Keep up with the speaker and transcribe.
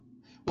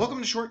Welcome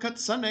to Shortcut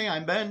to Sunday.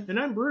 I'm Ben. And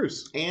I'm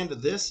Bruce. And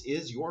this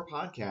is your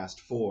podcast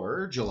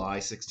for July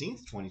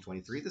 16th,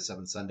 2023, the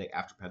seventh Sunday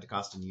after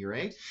Pentecost in Year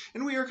A.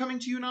 And we are coming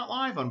to you not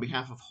live on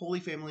behalf of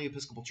Holy Family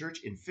Episcopal Church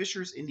in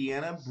Fishers,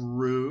 Indiana.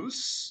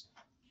 Bruce,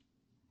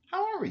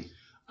 how are we?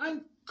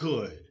 I'm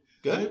good.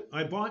 Good?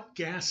 I bought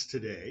gas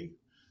today,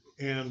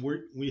 and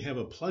we have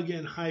a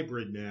plug-in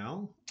hybrid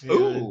now. And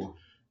Ooh.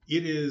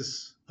 It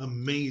is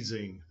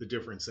amazing the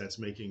difference that's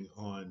making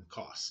on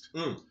cost.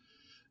 And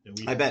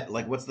I bet.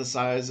 Like, what's the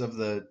size of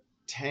the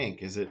tank?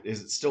 Is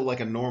it still like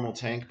a normal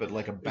tank, but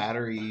like a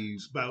battery?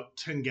 It's about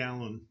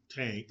 10-gallon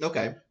tank.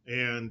 Okay.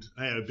 And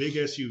I had a big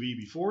SUV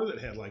before that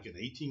had like an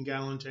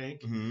 18-gallon tank.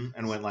 Mm-hmm.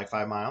 And went like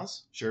 5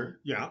 miles? Sure.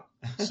 Yeah.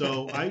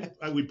 So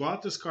we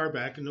bought this car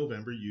back in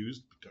November,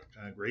 used,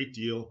 a great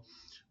deal.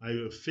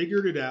 I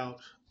figured it out,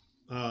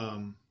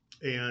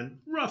 and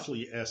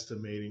roughly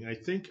estimating, I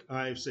think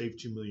I've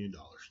saved $2 million.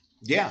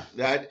 Yeah.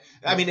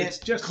 I mean, It's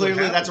just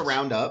clearly what that's a happens.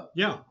 roundup.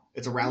 Yeah.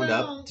 It's a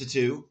roundup to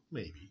 2.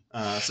 Maybe.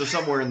 So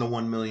somewhere in the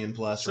 1 million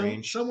plus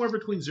range. Somewhere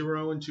between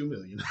 0 and 2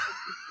 million.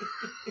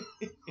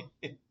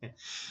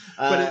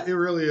 But it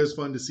really is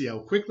fun to see how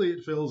quickly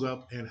it fills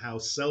up and how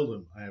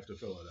seldom I have to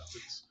fill it up.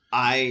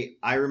 I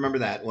remember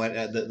that when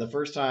the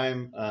first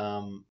time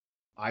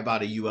I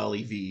bought a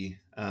ULEV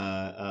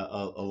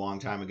a long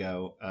time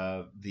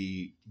ago.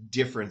 The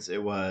difference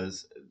it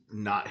was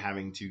not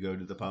having to go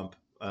to the pump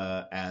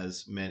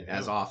as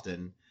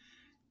often,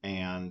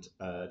 and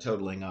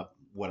totaling up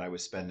what I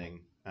was spending.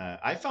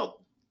 I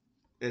felt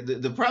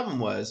the problem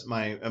was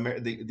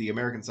the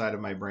American side of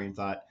my brain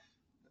thought,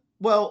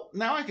 well,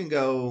 now I can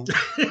go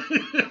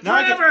now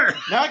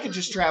I can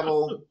just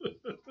travel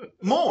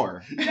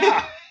more.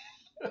 Yeah.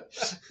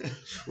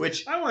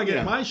 Which I want to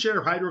get my share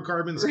of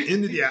hydrocarbons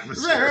into the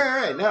atmosphere.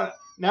 Right.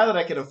 Now that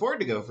I can afford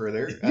to go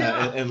further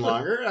and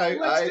longer,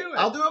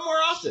 I'll do it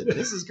more often.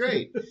 This is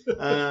great.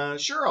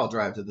 Sure, I'll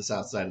drive to the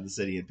south side of the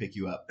city and pick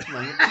you up.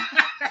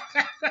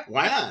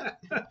 Why not?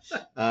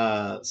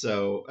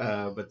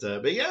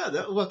 But yeah.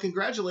 Well,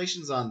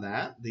 congratulations on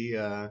that.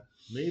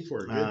 Made for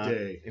a good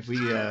day.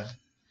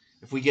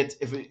 If we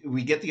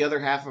get the other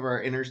half of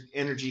our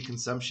energy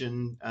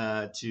consumption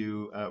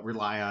to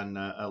rely on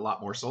a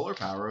lot more solar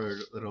power,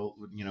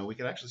 we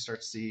could actually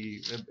start to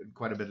see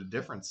quite a bit of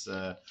difference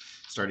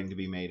starting to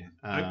be made.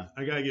 I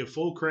gotta give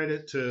full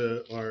credit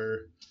to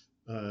our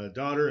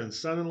daughter and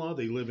son-in-law.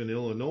 They live in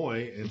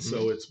Illinois, and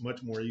so it's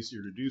much more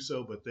easier to do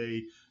so. But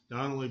they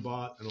not only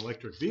bought an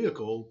electric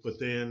vehicle, but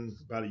then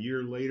about a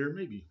year later,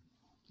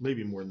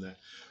 maybe more than that,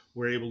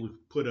 we're able to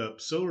put up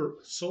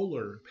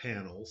solar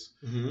panels,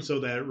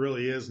 so that it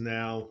really is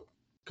now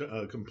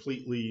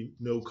completely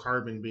no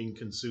carbon being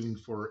consumed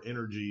for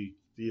energy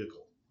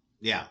vehicle.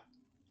 Yeah,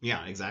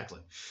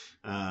 exactly.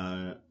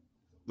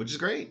 Which is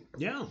great.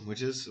 Yeah,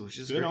 which is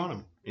good great. on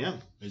them. Yeah,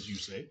 as you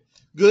say.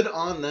 Good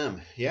on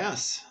them.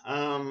 Yes.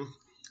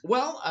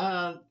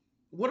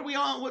 What are we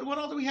on? What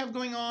all do we have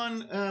going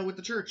on with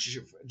the church?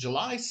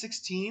 July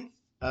 16th.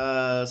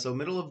 So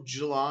middle of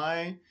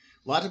July.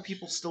 A lot of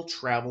people still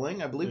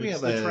traveling. I believe we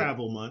have a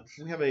travel month.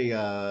 We have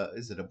a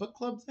is it a book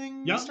club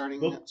thing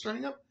starting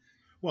up?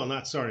 Well,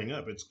 not starting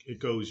up. It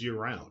goes year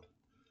round.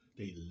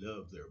 They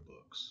love their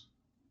books.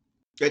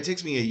 It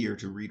takes me a year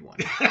to read one.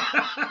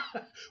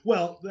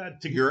 Well,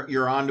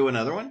 you're on to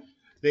another one?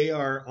 They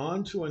are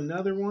on to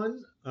another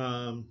one.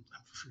 I'm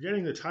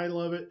forgetting the title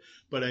of it,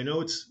 but I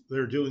know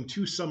they're doing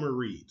 2 summer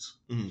reads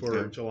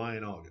for July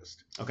and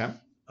August. Okay.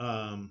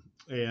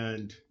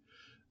 And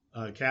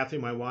Kathy,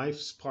 my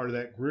wife's part of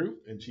that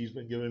group, and she's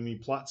been giving me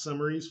plot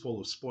summaries full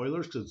of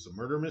spoilers because it's a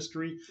murder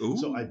mystery. Ooh.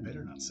 So I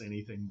better not say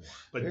anything more.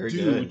 But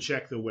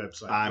check the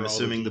website. I'm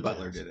assuming the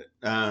butler did it.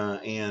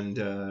 But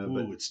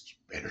it's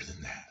better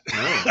than that.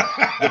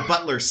 Oh, the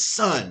butler's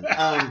son.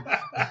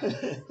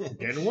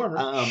 Getting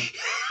warmer.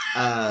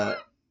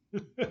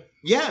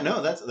 Yeah,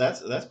 no,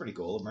 that's pretty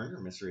cool. A murder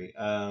mystery.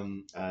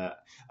 Do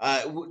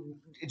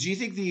you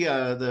think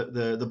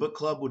the book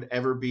club would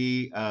ever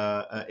be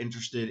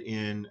interested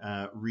in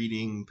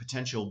reading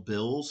potential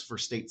bills for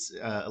states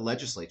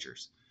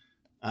legislatures?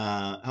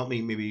 Help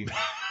me maybe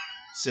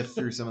sift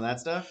through some of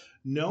that stuff.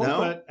 No,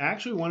 but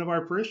actually one of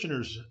our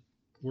parishioners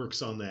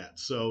works on that.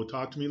 So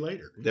talk to me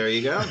later. There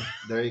you go.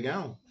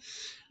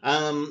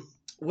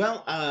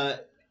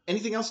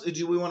 Anything else?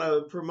 Do we want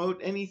to promote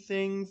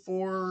anything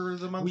for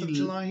the month of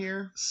July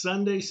here?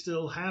 Sunday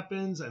still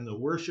happens, and the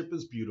worship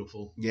is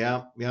beautiful.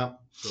 Yeah.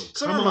 So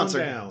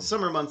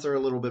summer months are a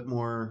little bit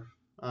more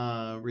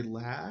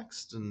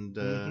relaxed and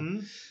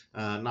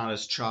not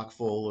as chock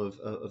full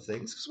of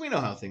things, because we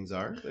know how things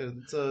are.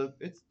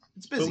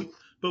 It's busy,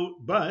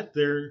 but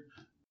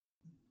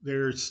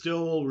there's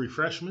still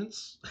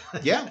refreshments.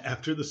 Yeah.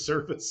 After the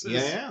services.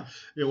 Yeah.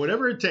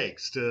 Whatever it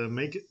takes to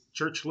make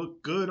church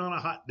look good on a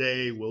hot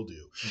day, we'll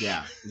do.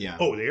 Yeah.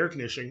 Oh, the air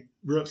conditioning.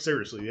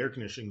 Seriously, the air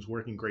conditioning is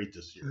working great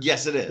this year.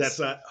 Yes, it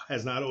is.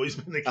 Has not always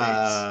been the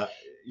case.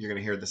 You're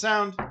gonna hear the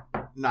sound.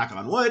 Knock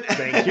on wood.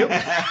 Thank you.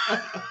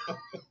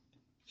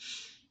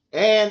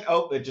 And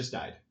it just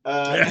died.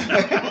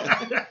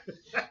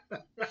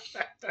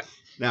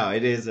 No,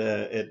 it is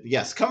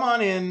yes. Come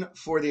on in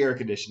for the air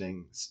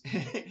conditioning.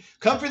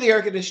 Come for the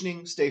air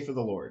conditioning. Stay for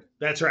the Lord.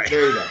 That's right.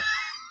 There you go.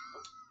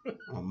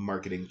 Oh,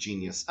 marketing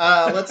genius.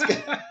 Let's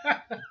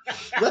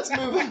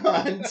move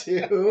on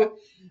to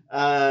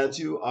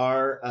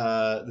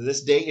our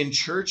this day in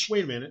church.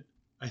 Wait a minute.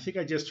 I think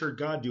I just heard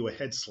God do a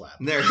head slap.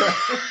 There.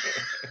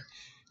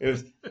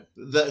 Is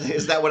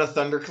that what a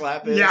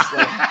thunderclap is?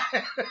 Yeah.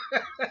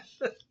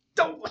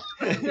 Don't.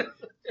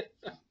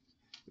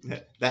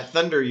 That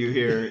thunder you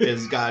hear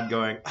is God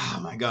going,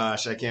 "Oh my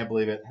gosh, I can't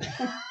believe it."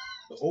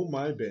 Oh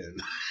my Ben.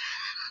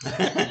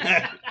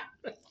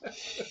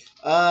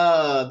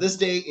 This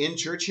day in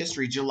church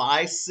history,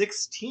 July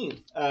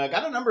 16th.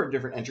 Got a number of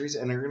different entries,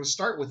 and we're going to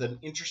start with an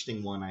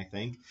interesting one, I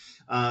think,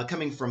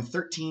 coming from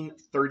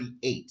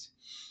 1338.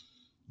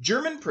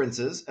 German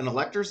princes and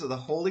electors of the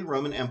Holy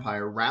Roman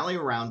Empire rally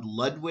around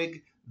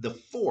Ludwig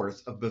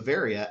IV of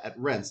Bavaria at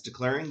Rheims,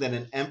 declaring that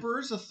an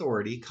emperor's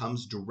authority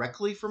comes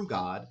directly from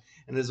God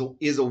and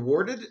is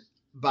awarded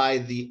by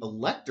the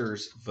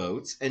electors'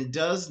 votes and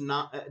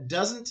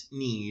doesn't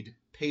need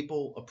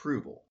papal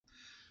approval.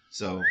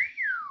 So,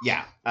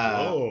 yeah,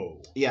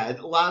 yeah,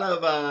 a lot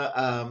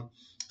of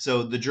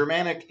so the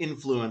Germanic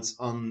influence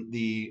on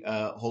the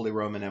Holy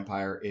Roman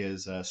Empire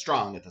is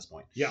strong at this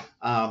point. Yeah.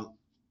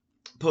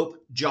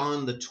 Pope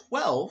John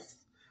XII,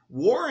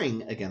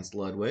 warring against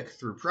Ludwig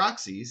through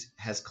proxies,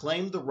 has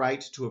claimed the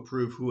right to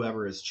approve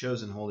whoever is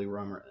chosen Holy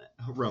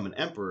Roman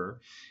Emperor.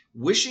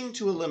 Wishing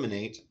to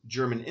eliminate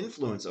German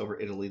influence over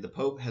Italy, the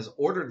Pope has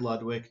ordered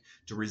Ludwig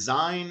to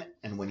resign,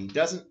 and when he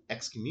doesn't,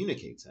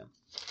 excommunicates him.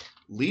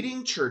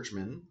 Leading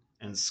churchmen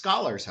and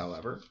scholars,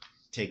 however,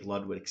 take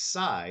Ludwig's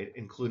side,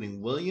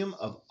 including William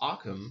of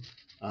Ockham,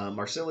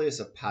 Marsilius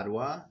of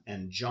Padua,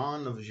 and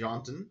John of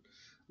Janten.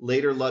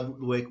 Later,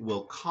 Ludwig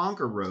will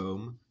conquer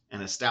Rome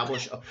and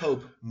establish a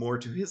pope more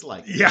to his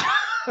liking. Yeah,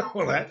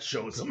 well, that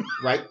shows him,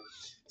 right?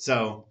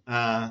 So,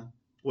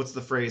 what's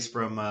the phrase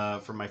from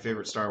my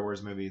favorite Star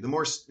Wars movie? The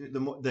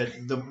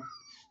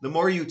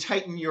more you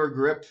tighten your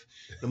grip,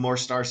 the more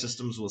star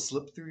systems will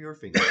slip through your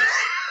fingers.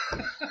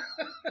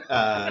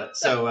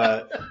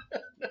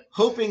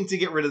 Hoping to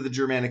get rid of the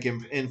Germanic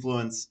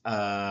influence.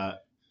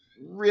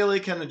 Really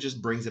kind of just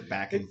brings it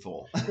back in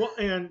full. Well,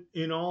 and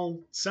in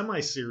all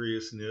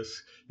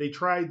semi-seriousness, they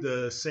tried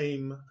the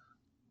same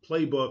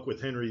playbook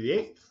with Henry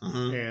VIII.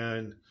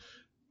 Mm-hmm.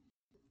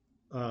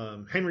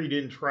 And Henry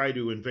didn't try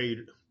to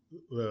invade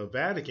the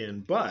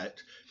Vatican,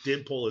 but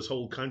did pull his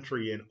whole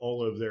country and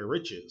all of their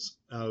riches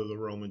out of the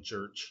Roman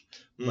Church,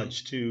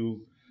 much to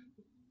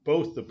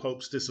both the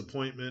Pope's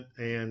disappointment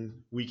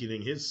and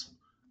weakening his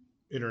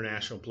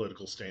international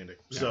political standing.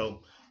 Yeah.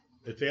 So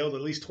it failed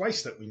at least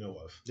twice that we know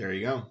of. There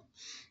you go.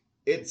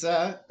 It's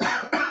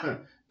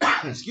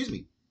excuse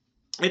me.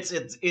 It's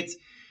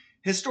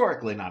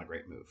historically not a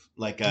great move.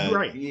 Like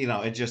right.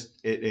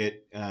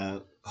 It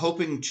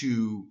hoping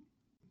to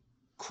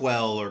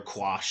quell or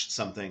quash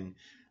something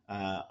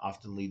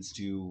often leads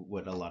to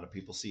what a lot of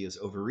people see as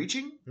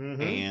overreaching,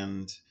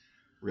 and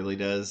really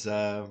does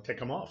take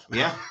them off.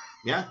 Yeah.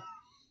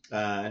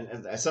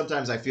 And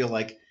sometimes I feel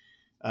like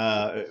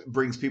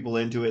brings people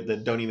into it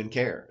that don't even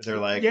care. They're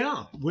like,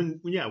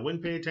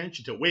 wouldn't pay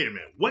attention to. Wait a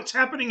minute, what's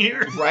happening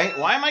here? Right?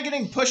 Why am I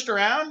getting pushed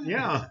around?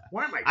 Yeah.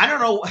 Why am I? I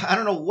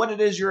don't know what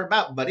it is you're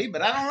about, buddy,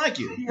 but I don't like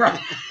you.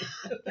 Right.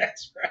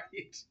 That's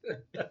right.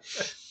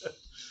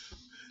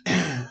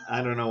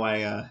 I don't know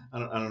why. I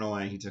don't know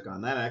why he took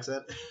on that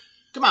accent.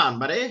 Come on,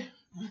 buddy.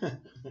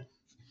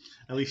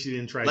 At least you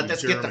didn't try. Let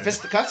us get the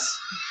fisticuffs.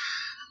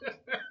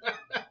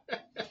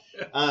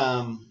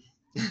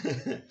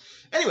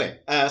 Anyway,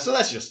 so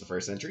that's just the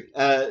first entry.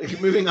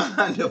 Moving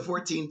on to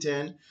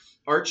 1410,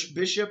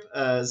 Archbishop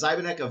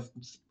Zbynek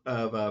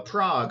of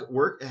Prague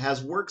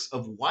has works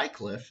of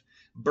Wycliffe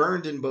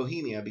burned in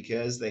Bohemia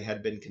because they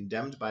had been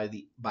condemned by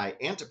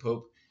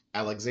Antipope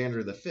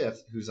Alexander V,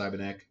 who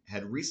Zbynek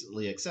had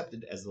recently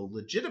accepted as the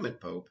legitimate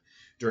pope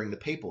during the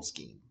papal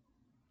scheme.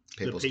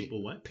 Schism.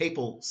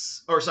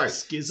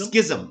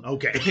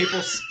 Okay. The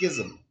papal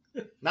schism.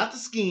 Not the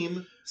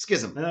scheme,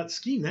 schism.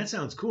 Scheme, that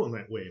sounds cool in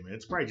that way, man.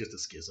 It's probably just a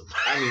schism.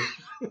 I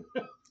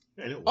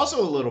mean, also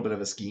a little bit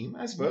of a scheme,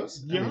 I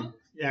suppose. Yeah,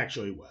 it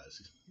actually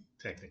was,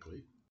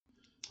 technically.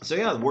 So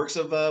yeah, the works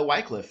of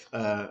Wycliffe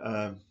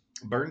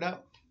burned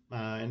up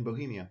in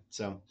Bohemia.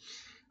 So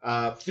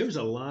there was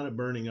a lot of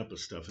burning up of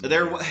stuff.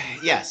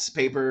 Yes,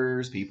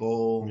 papers,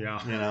 people,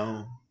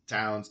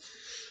 towns.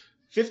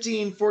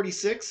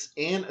 1546,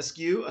 Anne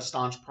Askew, a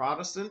staunch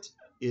Protestant,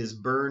 is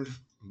burned.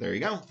 There you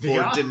go.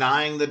 For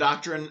denying the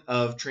doctrine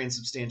of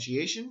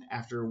transubstantiation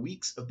after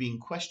weeks of being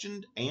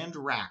questioned and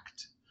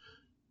racked.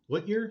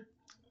 What year?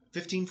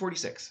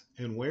 1546.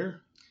 And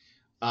where?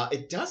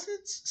 It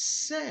doesn't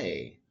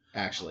say,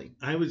 actually.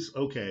 I was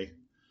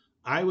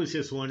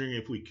just wondering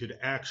if we could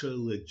actually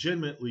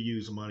legitimately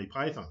use a Monty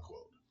Python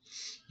quote.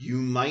 You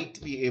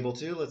might be able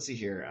to. Let's see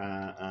here.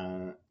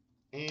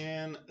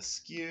 Anne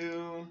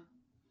Askew.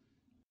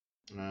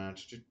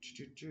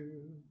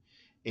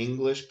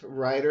 English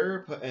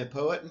writer,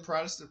 poet, and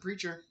Protestant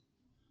preacher.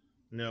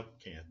 Nope,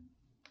 can't.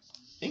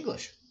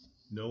 English.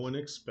 No one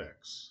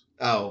expects.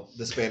 Oh,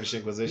 the Spanish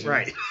Inquisition.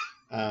 Right.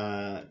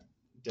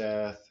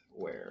 Death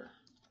where?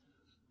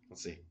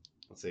 Let's see.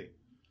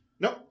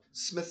 Nope.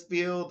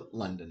 Smithfield,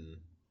 London.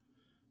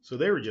 So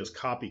they were just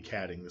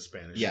copycatting the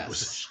Spanish Yes.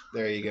 Inquisition.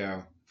 There you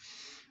go.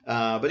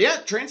 But yeah,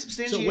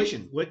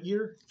 transubstantiation. So what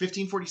year?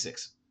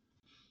 1546.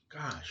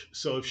 Gosh.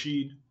 So if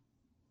she'd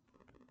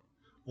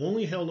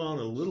only held on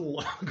a little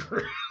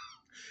longer,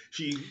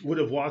 she would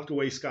have walked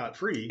away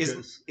scot-free.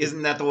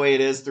 Isn't that the way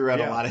it is throughout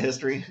Yeah. a lot of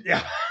history?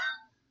 Yeah.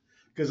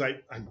 Because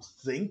I'm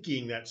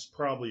thinking that's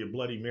probably a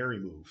Bloody Mary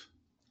move.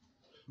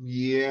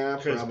 Yeah,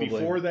 Because probably.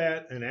 before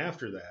that and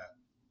after that,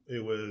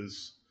 it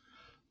was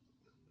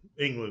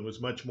England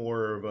was much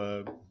more of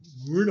a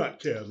we're not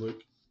Catholic.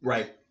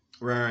 Right.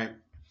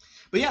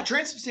 But yeah,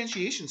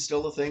 transubstantiation is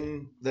still a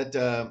thing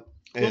that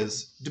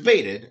is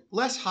debated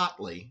less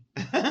hotly.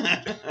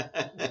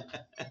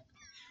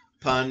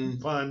 Pun.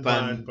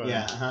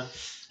 Yeah.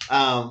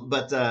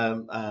 But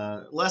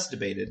less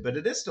debated. But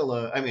it is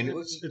still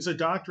It's a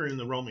doctrine in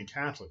the Roman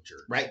Catholic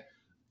Church, right.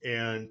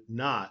 and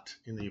not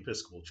in the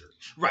Episcopal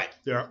Church. Right.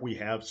 We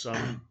have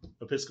some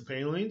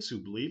Episcopalians who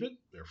believe it;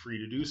 they're free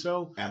to do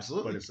so.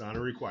 Absolutely. But it's not a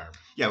requirement.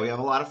 Yeah, we have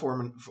a lot of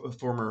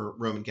former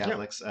Roman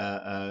Catholics,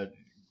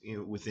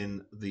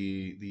 within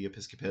the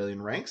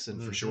Episcopalian ranks,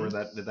 and for sure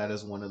that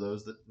is one of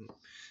those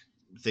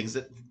things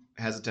that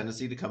has a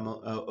tendency to come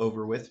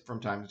over with from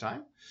time to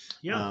time.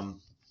 Yeah.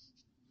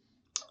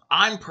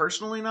 I'm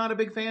personally not a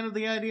big fan of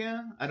the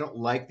idea. I don't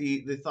like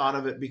the thought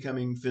of it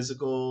becoming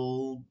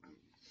physical,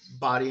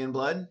 body and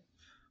blood.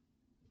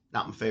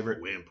 Not my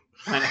favorite. Wimp.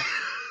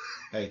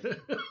 Hey.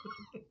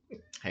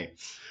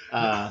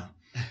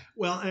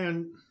 Well,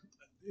 and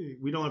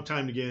we don't have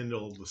time to get into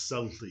all the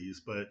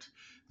subtleties, but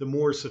the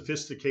more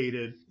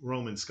sophisticated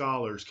Roman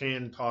scholars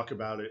can talk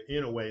about it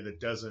in a way that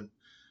doesn't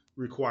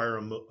require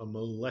a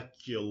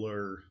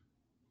molecular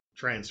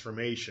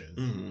transformation.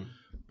 Mm-hmm.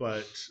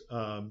 But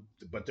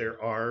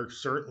there are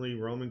certainly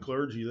Roman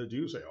clergy that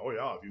do say, "Oh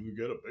yeah, if you could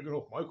get a big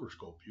enough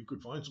microscope, you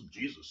could find some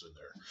Jesus in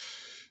there."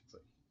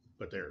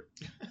 But they're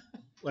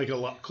like a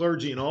lot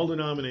clergy in all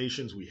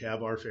denominations. We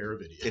have our fair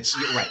of idiots. It's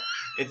right.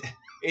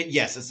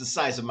 Yes, it's the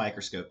size of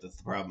microscope that's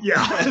the problem.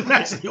 Yeah,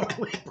 that's the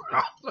only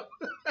problem.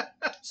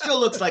 Still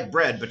looks like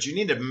bread, but you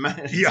need to.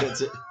 Yeah.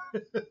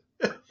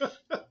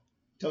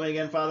 Tell me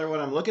again, Father,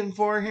 what I'm looking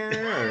for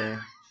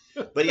here.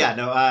 But yeah,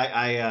 no,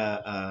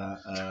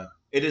 I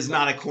it is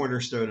not a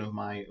cornerstone of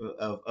my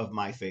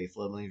faith.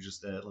 Let me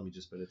just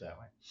put it that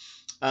way.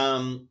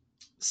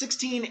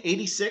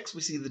 1686,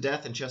 we see the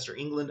death in Chester,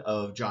 England,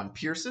 of John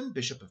Pearson,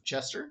 Bishop of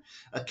Chester,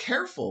 a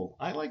careful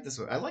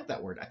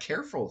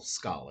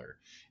scholar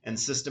and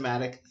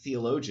systematic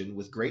theologian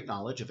with great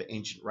knowledge of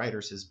ancient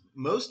writers. His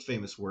most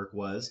famous work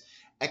was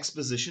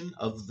Exposition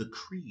of the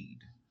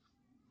Creed.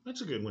 That's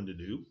a good one to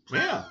do.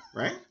 Yeah,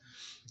 right?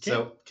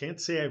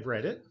 Can't say I've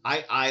read it.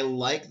 I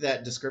like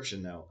that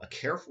description, though. A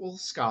careful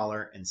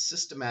scholar and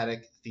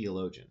systematic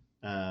theologian.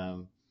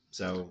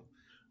 So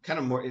kind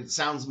of more, it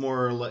sounds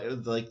more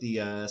like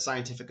the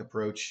scientific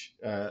approach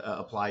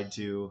applied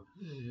to...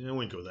 I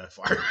wouldn't go that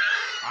far.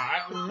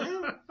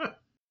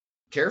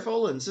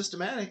 Careful and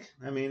systematic.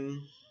 I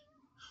mean...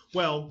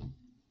 Well,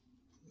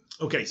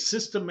 okay,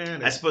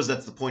 systematic. I suppose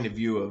that's the point of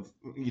view of...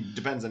 It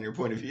depends on your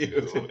point of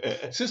view.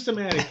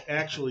 Systematic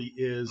actually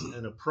is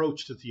an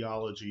approach to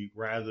theology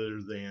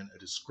rather than a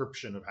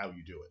description of how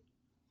you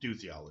do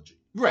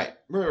theology. Right.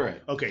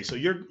 Okay, so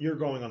you're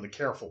going on the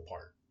careful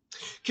part.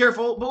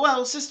 Careful, but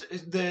well,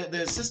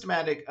 the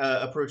systematic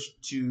approach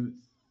to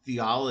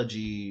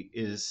theology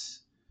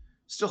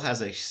still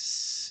has a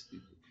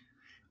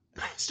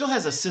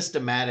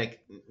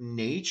systematic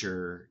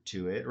nature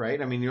to it,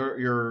 right? I mean,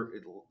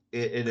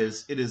 it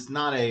is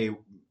not a.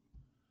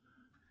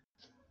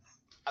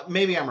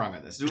 Maybe I'm wrong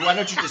on this. Why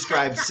don't you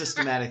describe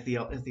systematic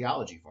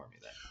theology for me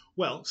then?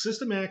 Well,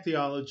 systematic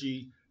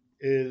theology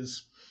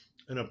is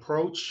an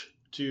approach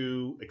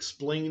to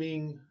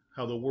explaining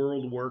how the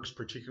world works,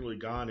 particularly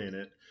God in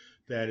it,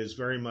 that is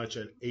very much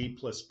an A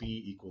plus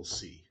B equals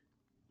C.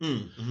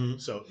 Mm-hmm.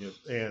 So,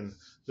 and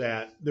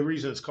that the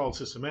reason it's called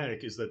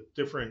systematic is that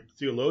different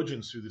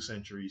theologians through the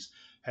centuries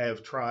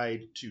have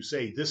tried to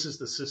say this is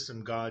the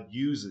system God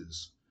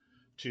uses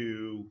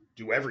to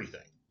do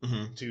everything,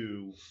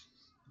 to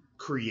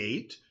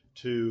create,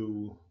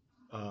 to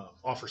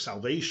offer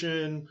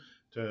salvation,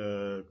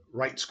 to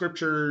write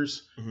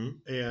scriptures,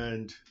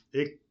 and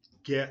it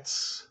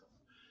gets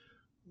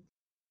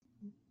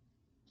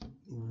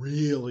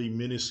really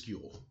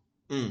minuscule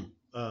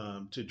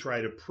to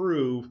try to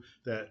prove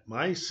that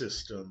my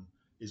system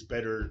is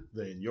better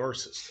than your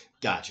system.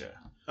 Gotcha.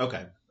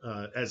 Okay.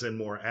 As in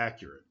more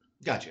accurate.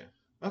 Gotcha.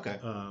 Okay.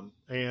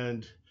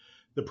 And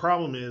the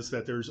problem is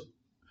that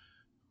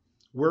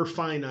we're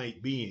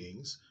finite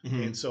beings,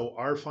 and so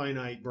our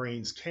finite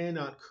brains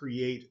cannot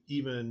create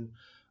even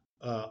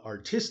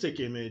artistic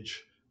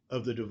image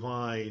of the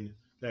divine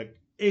that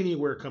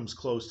anywhere comes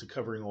close to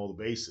covering all the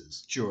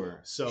bases.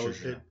 Sure. So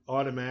Sure. it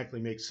automatically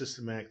makes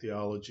systematic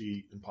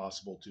theology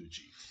impossible to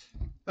achieve.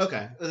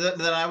 Okay,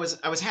 then I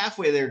was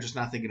halfway there, just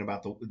not thinking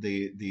about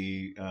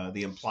the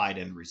implied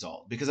end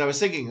result, because I was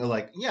thinking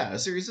like, yeah, a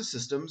series of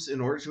systems in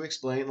order to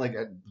explain, like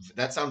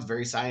that sounds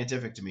very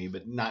scientific to me,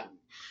 but not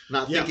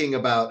thinking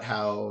about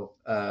how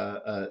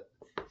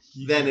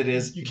then it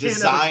is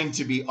designed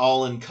to be an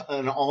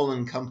all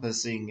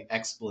encompassing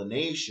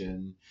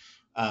explanation.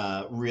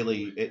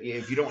 Really,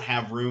 if you don't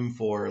have room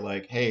for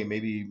like, hey,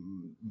 maybe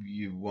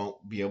you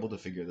won't be able to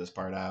figure this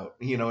part out,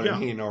 you know what I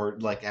mean, or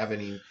like have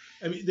any.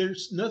 I mean,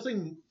 there's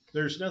nothing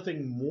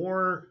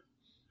more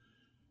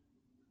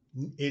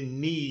in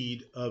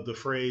need of the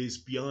phrase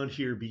 "beyond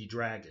here be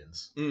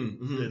dragons"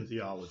 than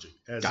theology.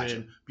 As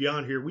in,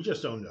 beyond here, we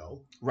just don't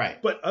know.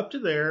 Right. But up to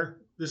there,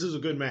 this is a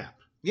good map.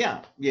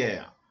 Yeah.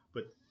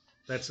 But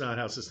that's not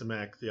how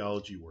systematic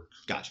theology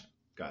works. Gotcha.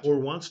 Or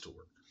wants to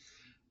work.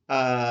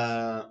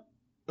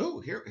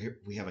 Here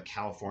we have a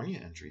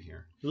California entry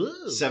here. Ooh.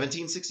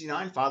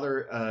 1769,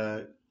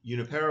 Father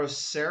Junipero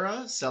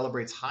Serra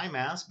celebrates High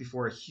Mass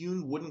before a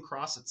hewn wooden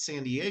cross at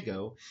San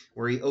Diego,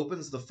 where he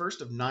opens the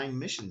first of 9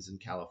 missions in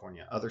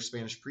California. Other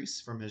Spanish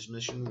priests from his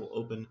mission will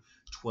open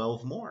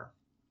 12 more.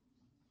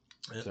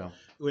 So,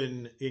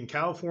 in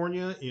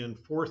California, in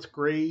 4th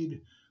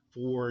grade,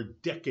 for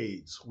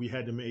decades, we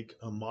had to make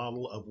a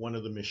model of one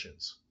of the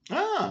missions.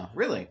 Ah,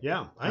 really?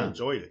 Yeah, I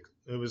enjoyed it.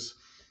 It was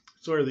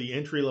sort of the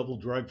entry-level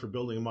drug for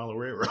building a model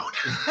railroad.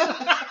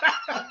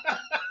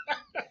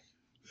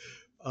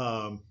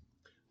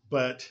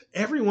 But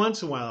every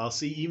once in a while, I'll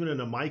see, even in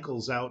a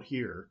Michael's out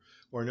here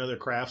or another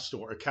craft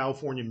store, a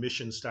California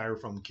Mission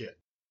styrofoam kit.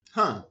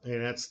 Huh.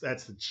 And that's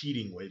the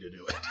cheating way to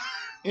do it.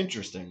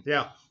 Interesting.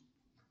 Yeah.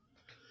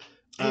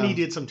 And he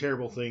did some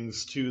terrible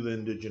things to the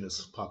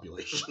indigenous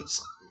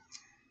populations.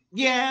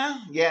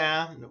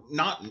 Yeah.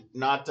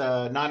 Not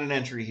an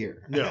entry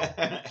here. No.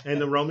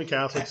 And the Roman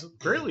Catholics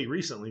fairly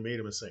recently made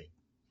him a saint.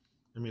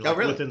 I mean, like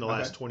really? within the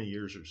last 20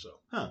 years or so.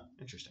 Huh.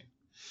 Interesting.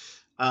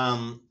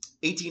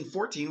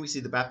 1814, we see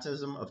the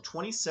baptism of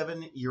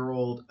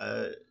 27-year-old,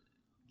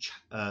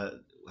 how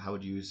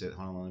would you use it?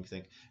 Hold on, let me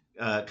think.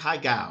 Kai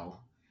Gao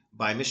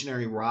by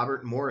missionary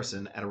Robert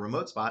Morrison at a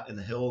remote spot in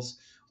the hills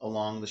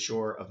along the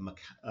shore of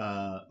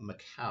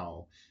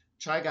Macau.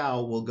 Chai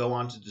Gao will go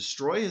on to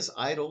destroy his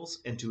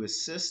idols and to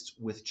assist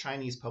with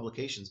Chinese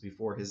publications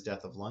before his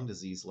death of lung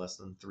disease less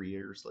than 3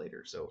 years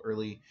later. So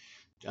early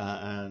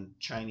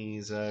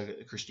Chinese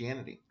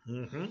Christianity.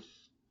 Mm-hmm.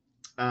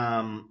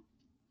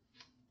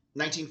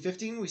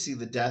 1915, we see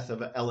the death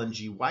of Ellen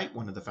G. White,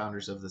 one of the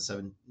founders of the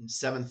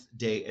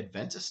Seventh-day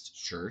Adventist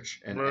Church,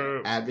 and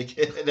an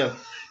advocate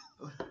of...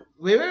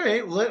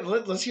 Wait.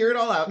 Let's hear it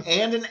all out.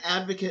 And an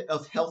advocate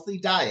of healthy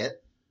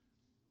diet.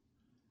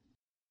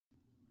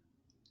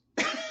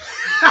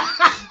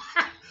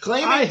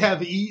 Claiming, I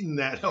have eaten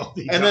that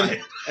healthy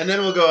diet. And then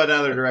we'll go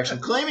another direction.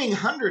 Claiming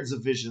hundreds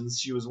of visions,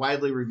 she was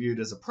widely reviewed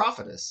as a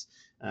prophetess.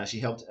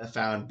 She helped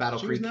found Battle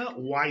Creek. She was not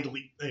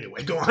widely...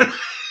 Anyway, go on.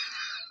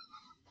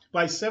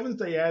 By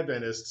Seventh-day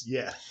Adventists,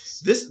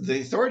 yes. The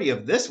authority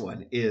of this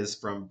one is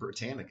from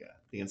Britannica,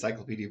 the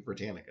Encyclopedia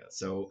Britannica.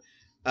 So,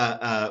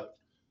 as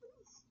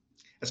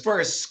far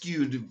as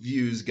skewed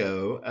views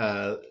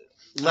go,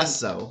 less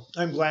so.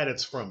 I'm glad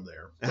it's from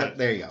there.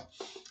 There you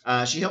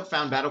go. She helped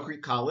found Battle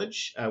Creek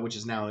College, which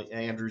is now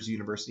Andrews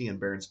University in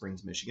Barron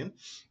Springs, Michigan,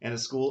 and a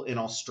school in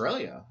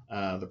Australia,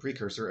 the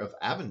precursor of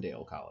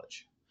Avondale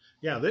College.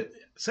 Yeah,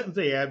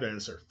 Seventh-day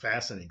Adventists are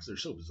fascinating because they're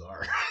so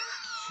bizarre.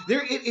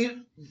 There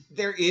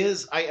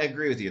is. I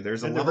agree with you.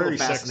 There's a level of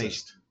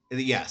fascination.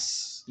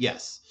 Sexist.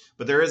 Yes,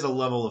 but there is a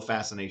level of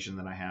fascination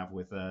that I have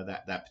with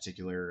that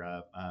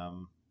particular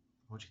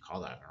what would you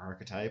call that? An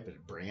archetype, a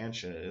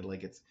branch?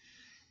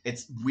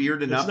 It's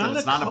weird enough that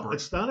it's not a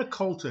it's not a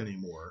cult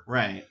anymore,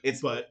 right?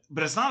 But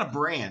it's not a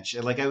branch.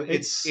 Like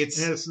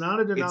it's not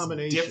a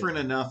denomination. It's different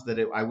enough that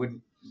I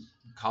wouldn't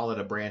call it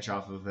a branch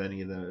off of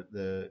any of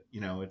the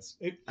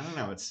I don't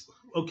know. It's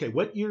okay.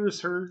 What year is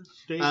her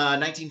date?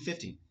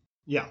 1915.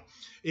 Yeah,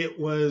 it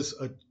was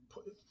a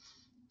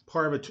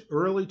part of an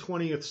early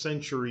 20th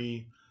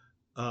century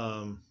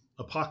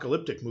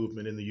apocalyptic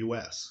movement in the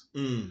U.S.,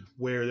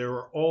 where there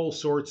were all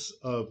sorts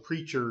of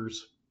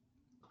preachers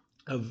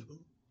of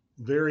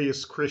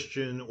various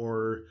Christian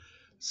or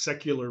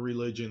secular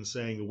religions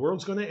saying the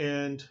world's going to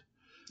end.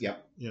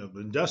 Yep. The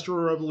Industrial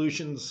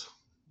Revolution's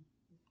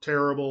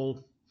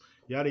terrible,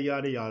 yada,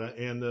 yada, yada.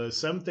 And the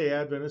Seventh-day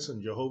Adventists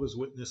and Jehovah's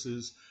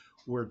Witnesses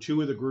were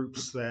two of the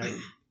groups that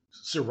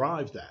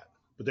survived that.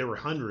 But there were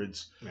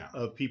hundreds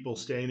of people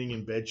standing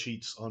in bed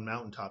sheets on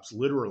mountaintops,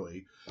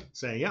 literally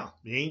saying, yeah,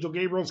 the angel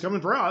Gabriel's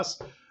coming for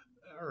us,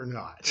 or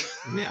not.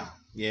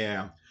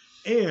 Yeah.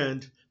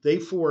 And they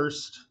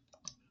forced,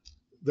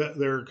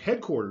 their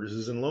headquarters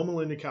is in Loma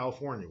Linda,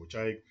 California, which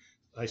I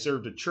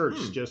served a church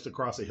just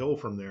across a hill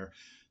from there.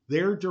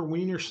 Their Der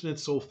Wiener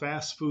Schnitzel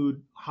fast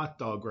food hot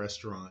dog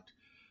restaurant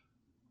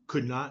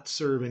could not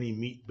serve any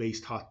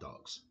meat-based hot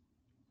dogs.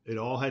 It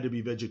all had to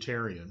be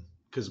vegetarian.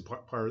 because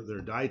part of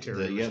their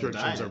dietary The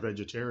restrictions diet. are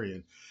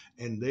vegetarian,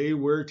 and they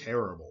were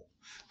terrible.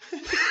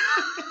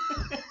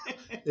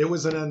 It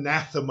was an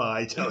anathema,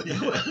 I tell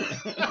you.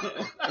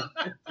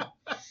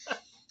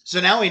 So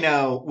now we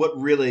know what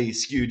really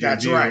skewed your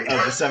That's view right.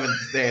 of the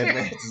Seventh-day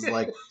Adventists. Is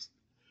like,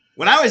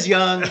 when I was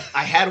young,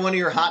 I had one of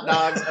your hot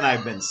dogs, and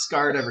I've been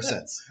scarred ever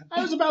since.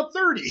 I was about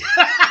 30.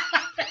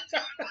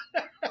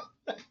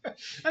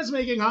 I was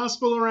making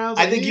hospital rounds.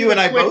 I think you and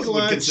I quick both would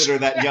lunch. consider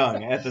that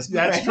young at this point.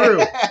 That's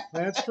true.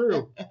 That's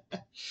true.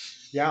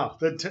 Yeah,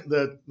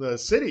 the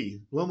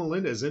city, Loma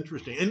Linda, is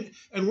interesting.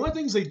 And one of the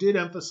things they did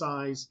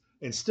emphasize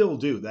and still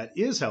do that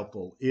is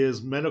helpful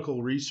is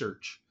medical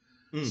research.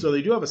 Mm. So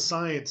they do have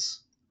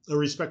a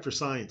respect for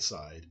science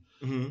side,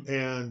 Mm-hmm.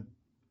 and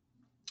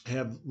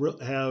have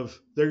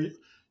their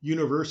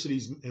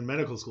universities and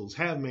medical schools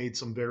have made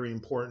some very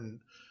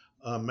important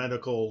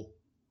medical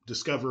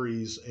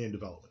discoveries and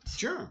developments.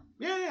 Sure.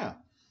 Yeah.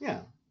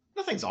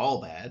 Nothing's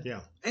all bad.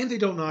 Yeah, and they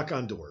don't knock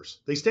on doors.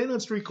 They stand on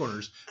street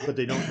corners, but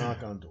they don't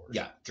knock on doors.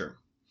 Yeah, sure.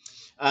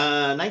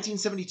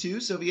 1972,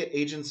 Soviet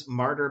agents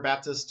martyr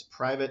Baptist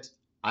Private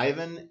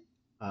Ivan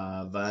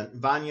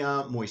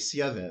Vanya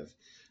Moiseev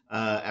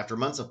after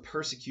months of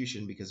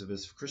persecution because of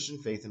his Christian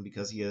faith and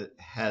because he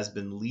has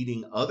been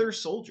leading other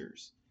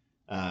soldiers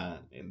in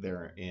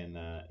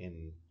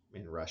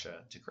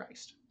Russia to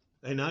Christ.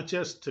 And not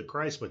just to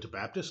Christ, but to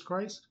Baptist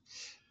Christ.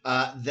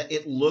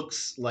 It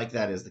looks like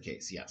that is the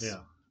case. Yes. Yeah.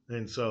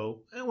 And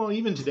so, well,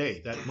 even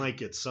today, that might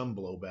get some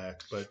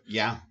blowback, but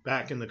Yeah.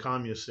 back in the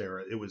communist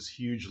era, it was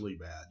hugely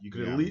bad. You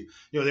could Yeah. at least,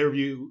 their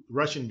view,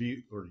 Russian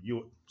view, or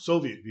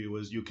Soviet view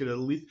was you could at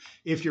least,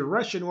 if you're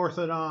Russian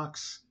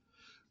Orthodox,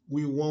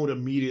 we won't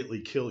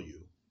immediately kill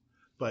you.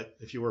 But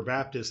if you were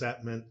Baptist,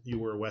 that meant you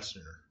were a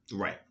Westerner,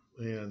 Right.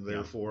 and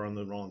therefore on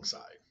the wrong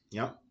side.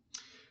 Yep.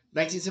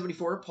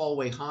 1974, Paul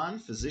Wei Han,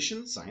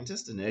 physician,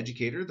 scientist, and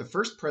educator, the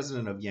first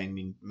president of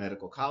Yangming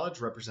Medical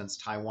College, represents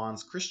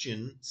Taiwan's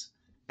Christians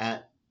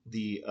at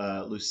the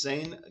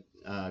Lausanne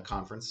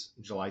Conference,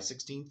 July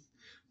 16th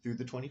through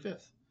the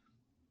 25th.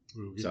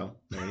 Oogie. So,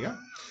 there you go.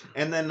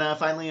 And then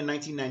finally in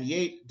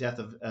 1998, death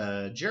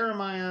of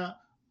Jeremiah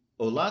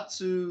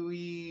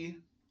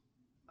Olatsui.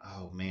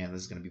 Oh, man,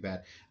 this is going to be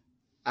bad.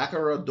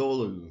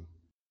 Akarodolu.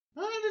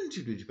 Oh, I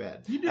didn't do too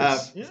bad. You did,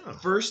 yeah.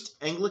 First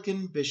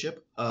Anglican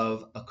bishop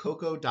of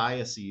Akoko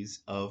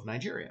Diocese of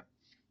Nigeria.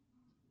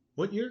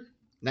 What year?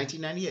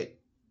 1998.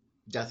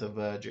 Death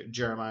of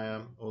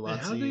Jeremiah Olatsi.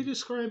 And how do they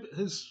describe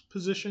his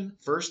position?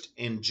 First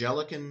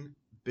Anglican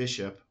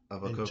bishop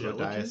of Akoko Anglican?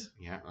 Diocese.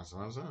 Yeah, that's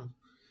what I was saying.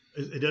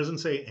 It doesn't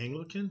say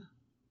Anglican?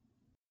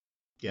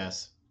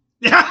 Yes.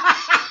 Yeah.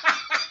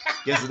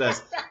 Yes, it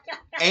does.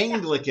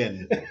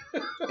 Anglican.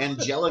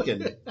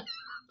 Anglican.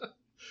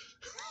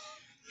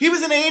 He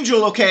was an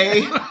angel,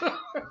 okay?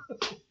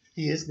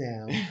 He is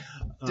now.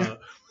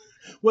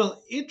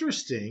 Well,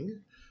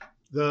 interesting.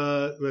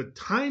 The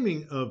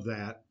timing of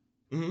that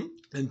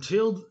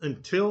Mm-hmm.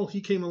 until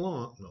he came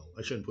along. No,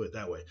 I shouldn't put it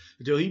that way.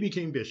 Until he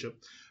became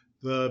bishop,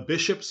 the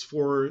bishops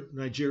for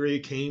Nigeria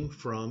came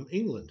from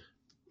England,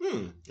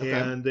 Okay.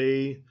 and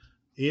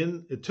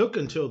it took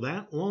until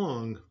that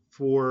long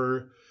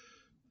for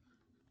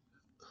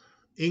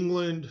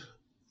England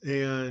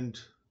and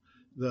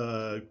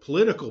the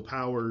political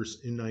powers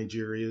in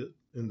Nigeria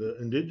and the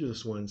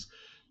indigenous ones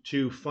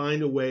to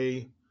find a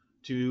way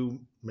to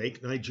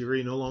make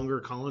Nigeria no longer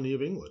a colony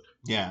of England.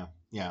 Yeah.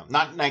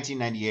 Not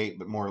 1998,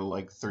 but more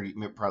like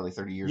probably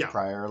 30 years Yeah.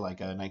 prior, like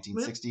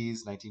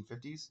 1960s,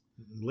 1950s,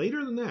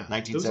 Later than that.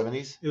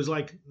 1970s. It was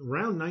like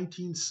around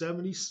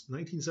 1970s,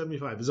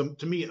 1975. It was,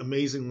 to me,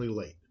 amazingly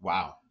late.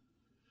 Wow.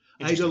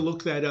 I had to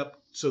look that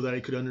up so that I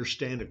could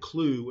understand a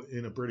clue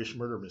in a British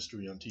murder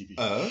mystery on TV.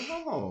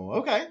 Oh,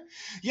 okay.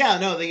 Yeah,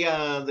 no,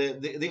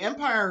 the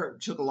empire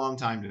took a long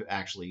time to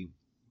actually,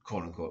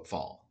 quote unquote,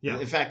 fall. Yeah.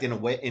 In fact, in a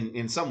way,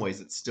 in some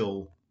ways, it's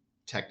still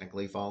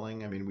technically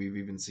falling. I mean, we've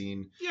even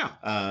seen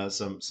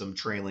some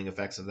trailing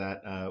effects of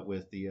that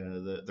with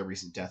the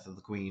recent death of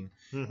the Queen.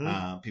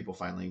 Mm-hmm. People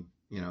finally,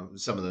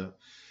 some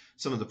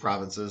of the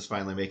provinces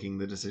finally making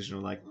the decision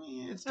of like,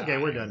 it's Okay,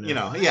 time. we're done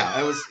now.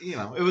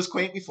 It was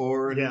quaint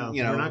before, and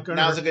we're not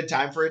gonna now's a good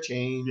time for a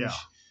change. Yeah.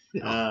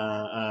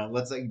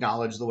 Let's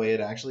acknowledge the way it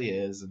actually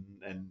is,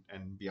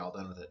 and be all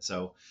done with it.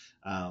 So,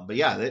 but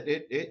yeah,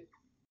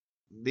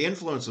 the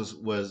influence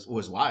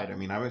was wide. I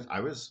mean, I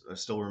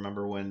still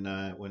remember when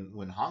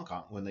Hong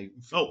Kong, when they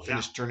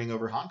finished turning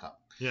over Hong Kong.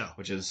 Yeah.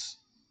 Which is,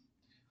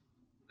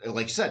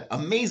 like you said,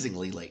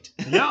 amazingly late.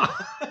 Yeah.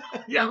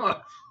 Yeah.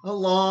 A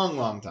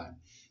long time.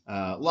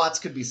 Lots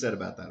could be said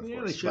about that, of They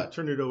course. should have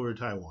turned it over to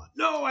Taiwan.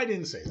 No, I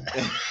didn't say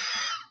that.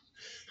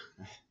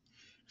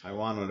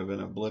 Taiwan would have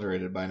been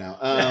obliterated by now.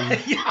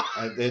 Yeah.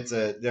 There's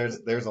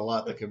a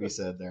lot that could be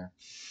said there.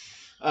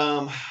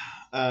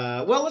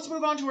 Well, let's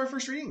move on to our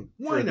first reading.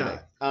 Why for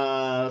the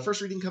not? day.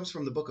 First reading comes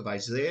from the book of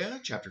Isaiah,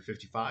 chapter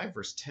 55,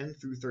 verse 10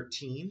 through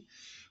 13.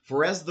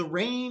 For as the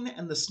rain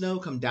and the snow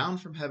come down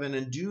from heaven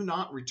and do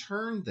not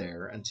return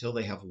there until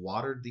they have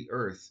watered the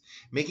earth,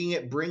 making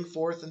it bring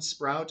forth and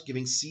sprout,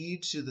 giving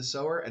seed to the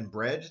sower and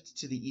bread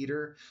to the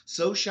eater,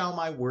 so shall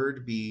my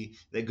word be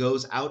that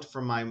goes out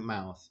from my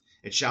mouth.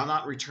 It shall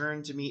not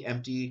return to me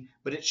empty,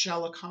 but it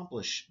shall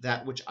accomplish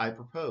that which I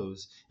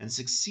propose and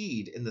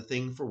succeed in the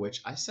thing for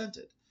which I sent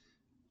it.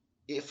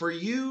 For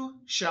you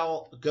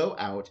shall go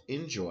out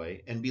in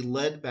joy and be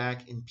led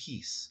back in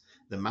peace.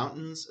 The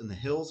mountains and the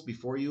hills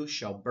before you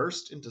shall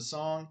burst into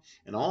song,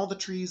 and all the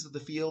trees of the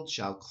field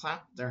shall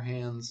clap their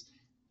hands.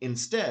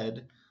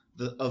 Instead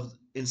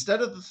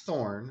instead of the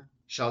thorn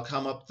shall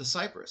come up the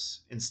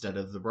cypress, instead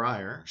of the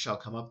briar shall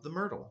come up the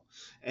myrtle,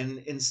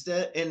 and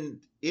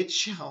it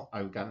shall.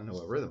 I've got to know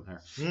a rhythm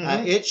here.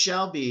 Mhm. It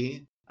shall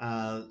be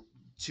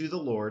to the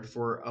Lord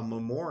for a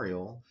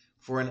memorial,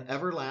 for an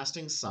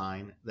everlasting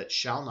sign that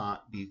shall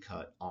not be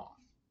cut off.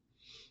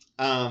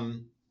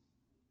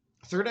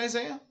 Third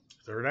Isaiah.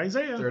 Third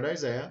Isaiah. Third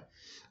Isaiah.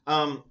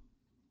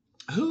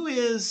 Who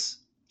is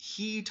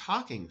he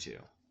talking to?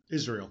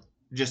 Israel.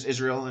 Just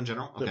Israel in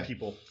general? The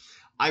people.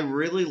 I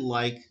really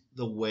like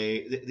the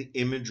way, the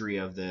imagery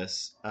of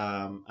this.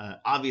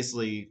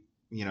 Obviously,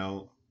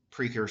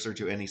 precursor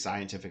to any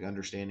scientific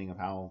understanding of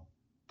how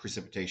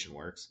precipitation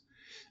works.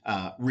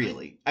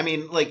 Really. I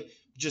mean,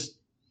 just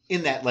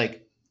in that,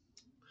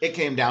 it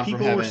came down People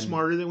from heaven. were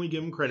smarter than we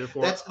give them credit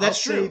for. That's I'll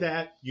true. say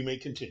that. You may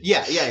continue.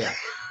 Yeah.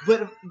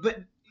 But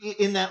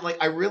in that,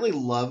 I really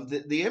love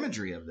the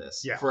imagery of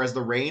this. Yeah. For as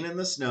the rain and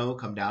the snow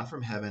come down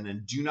from heaven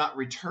and do not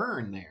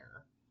return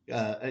there,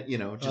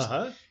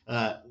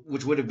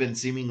 which would have been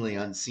seemingly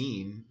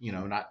unseen,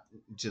 not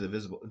to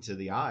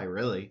the eye,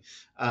 really,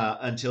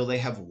 until they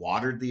have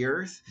watered the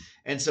earth.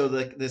 And so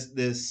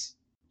this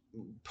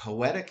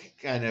poetic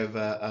kind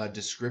of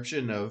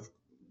description of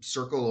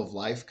circle of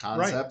life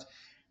concept.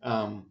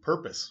 Right.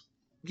 Purpose.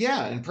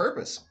 Yeah, and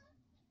purpose.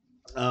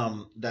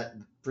 That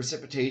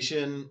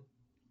precipitation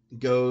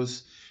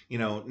goes,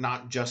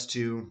 not just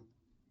to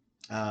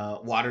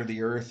water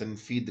the earth and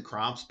feed the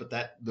crops, but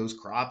that those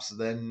crops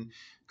then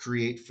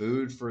create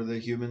food for the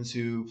humans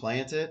who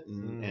plant it,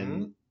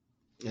 and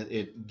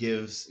it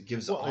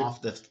gives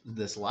off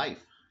this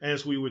life.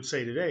 As we would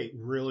say today,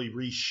 really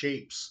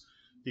reshapes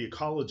the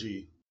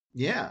ecology.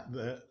 Yeah.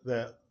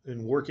 That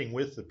in working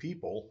with the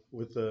people,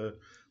 with the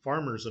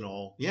farmers and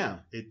all. Yeah.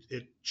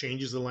 It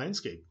changes the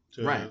landscape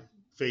to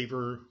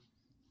favor,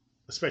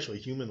 especially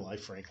human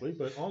life, frankly,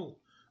 but all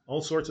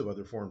sorts of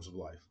other forms of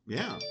life.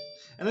 Yeah.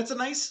 And it's a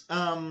nice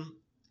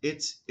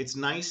it's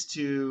nice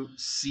to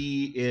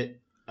see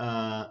it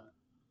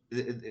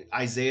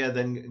Isaiah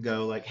then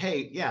go like,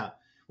 hey, yeah.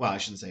 Well, I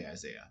shouldn't say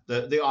Isaiah.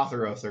 The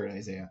author of Third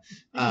Isaiah.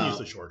 You can use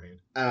the shorthand.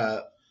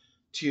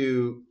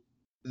 To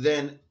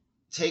then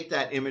take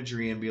that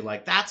imagery and be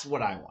like, that's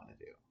what I want to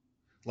do.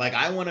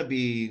 I want to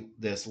be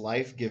this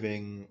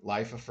life-giving,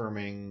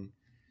 life-affirming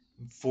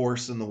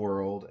force in the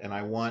world, and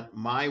I want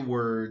my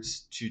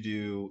words to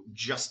do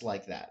just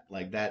like that.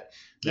 The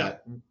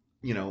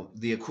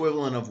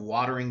equivalent of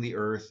watering the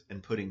earth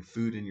and putting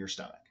food in your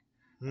stomach.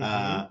 And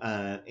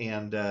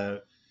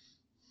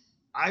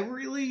I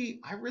really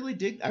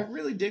dig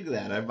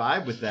that. I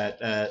vibe with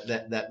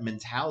that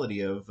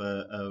mentality of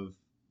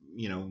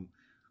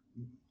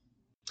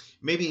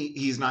maybe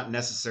he's not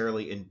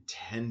necessarily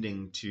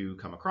intending to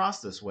come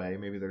across this way.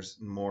 Maybe there's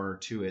more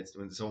to it.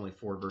 It's only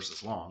 4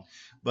 verses long,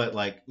 but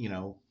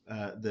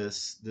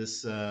this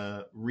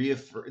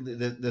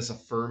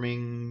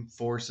affirming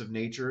force of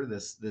nature,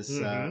 this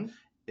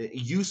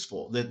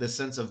useful, the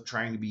sense of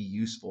trying to be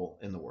useful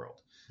in the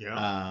world.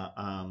 Yeah.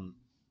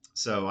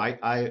 So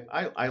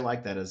I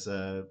like that as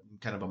a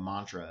kind of a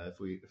mantra.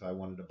 If I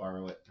wanted to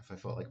borrow it, if I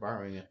felt like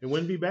borrowing it, it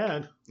wouldn't be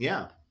bad.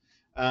 Yeah.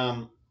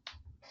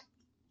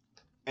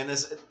 And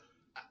this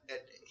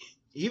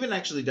even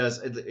actually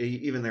does,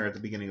 even there at the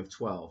beginning of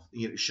 12,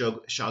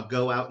 shall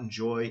go out in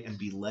joy and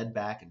be led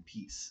back in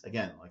peace.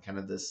 Again, kind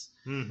of this.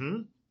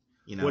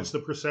 What's the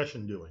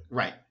procession doing?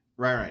 Right.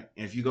 And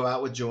if you go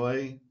out with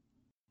joy,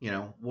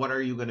 what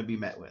are you going to be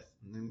met with?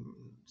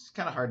 It's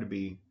kind of hard to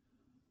be,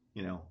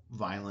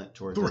 violent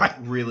towards a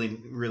really,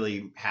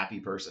 really happy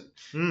person.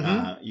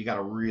 You got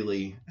to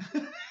really,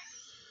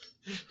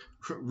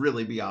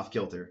 really be off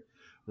kilter.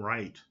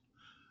 Right.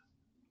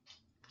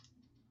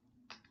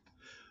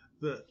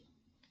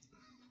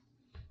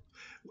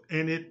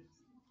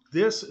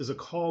 This is a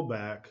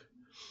callback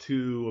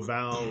to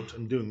about,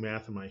 I'm doing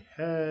math in my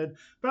head,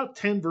 about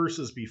 10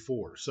 verses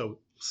before. So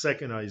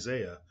second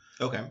Isaiah.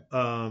 Okay.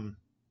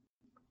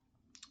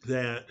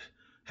 That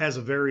has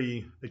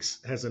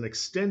an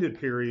extended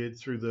period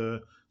through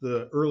the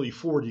early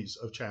 40s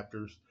of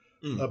chapters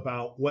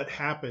about what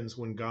happens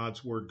when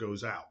God's word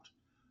goes out,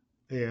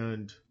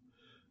 and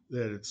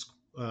that it's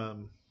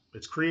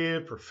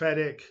creative,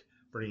 prophetic,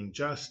 bringing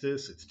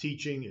justice, it's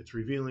teaching, it's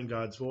revealing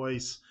God's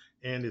voice,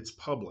 and it's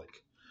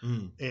public.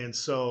 And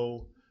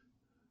so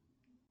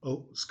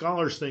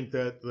scholars think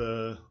that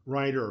the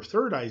writer of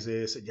Third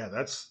Isaiah said, "Yeah,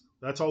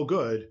 that's all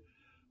good,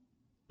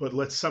 but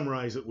let's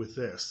summarize it with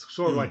this."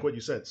 Sort of like what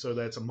you said. So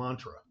that's a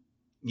mantra.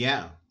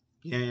 Yeah,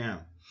 yeah, yeah.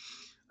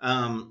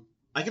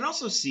 I can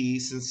also see,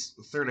 since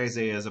Third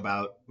Isaiah is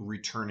about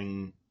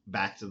returning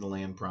back to the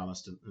land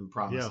promised and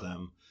promised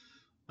them,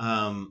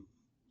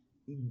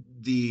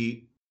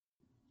 the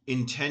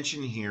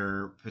intention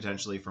here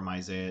potentially from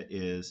Isaiah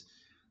is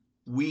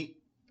we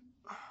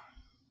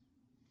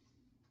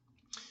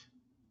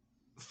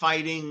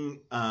fighting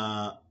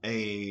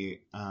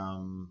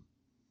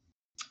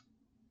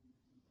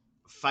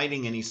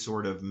fighting any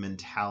sort of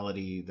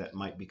mentality that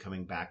might be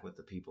coming back with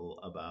the people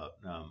about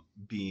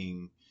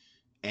being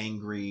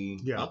angry,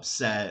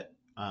 upset,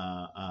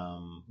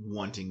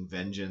 wanting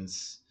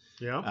vengeance.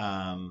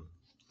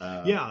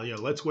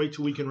 Let's wait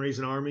till we can raise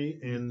an army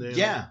and then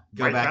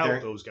go back out there.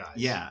 Those guys.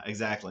 Yeah,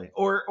 exactly.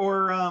 Or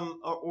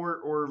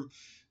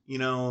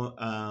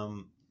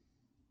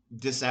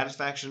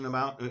dissatisfaction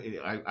about.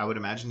 I would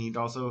imagine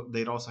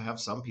they'd also have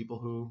some people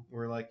who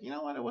were like, you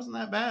know what, it wasn't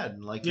that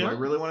bad. Like, do I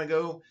really want to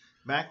go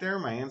back there?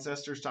 My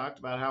ancestors talked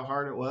about how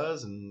hard it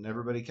was, and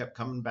everybody kept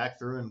coming back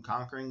through and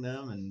conquering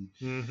them. And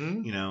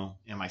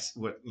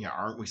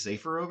aren't we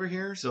safer over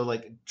here? So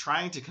like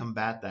trying to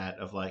combat that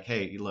of like,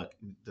 hey, look,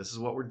 this is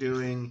what we're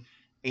doing,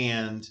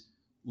 and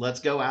let's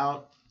go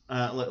out.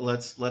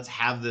 Let's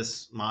have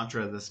this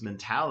mantra, this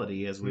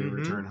mentality as we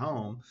return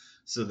home,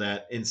 so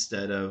that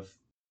instead of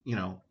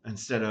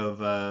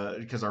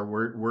because our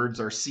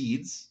words are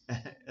seeds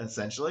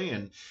essentially,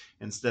 and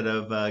instead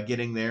of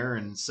getting there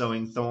and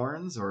sowing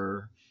thorns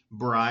or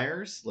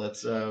briars,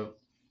 let's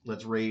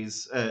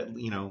raise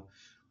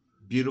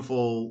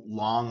beautiful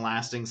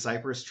long-lasting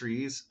cypress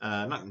trees.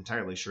 Not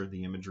entirely sure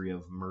the imagery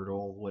of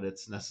myrtle, what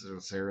it's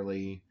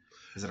necessarily.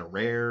 Is it a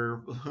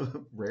rare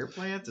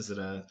plant? Is it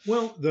a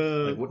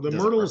the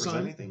myrtles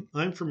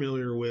I'm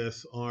familiar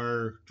with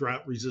are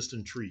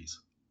drought-resistant trees.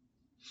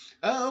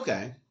 Oh,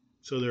 okay.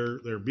 So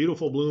they're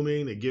beautiful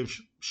blooming. They give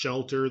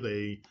shelter.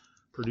 They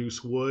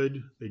produce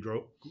wood. They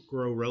grow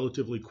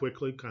relatively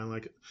quickly. Kind of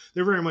like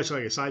they're very much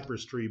like a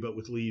cypress tree, but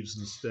with leaves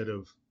instead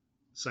of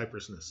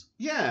cypressness.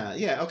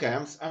 Yeah. Okay,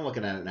 I'm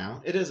looking at it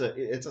now.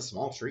 It's a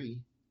small tree,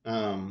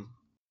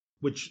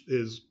 which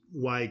is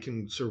why it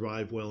can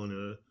survive well in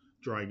a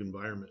dry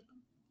environment.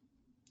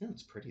 Yeah,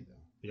 it's pretty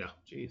though. Yeah.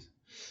 Jeez.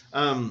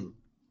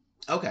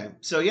 Okay,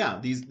 so yeah,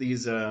 these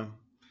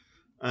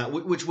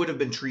which would have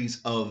been trees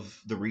of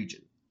the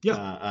region.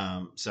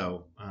 Yeah.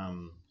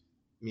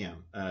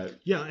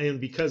 And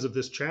because of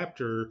this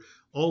chapter,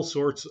 all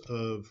sorts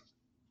of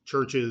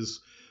churches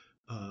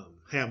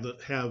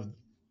have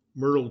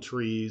myrtle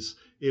trees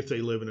if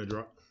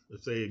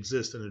they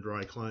exist in a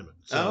dry climate.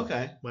 So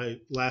okay. My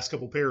last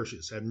couple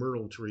parishes had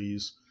myrtle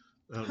trees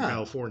out in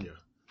California.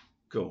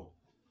 Cool.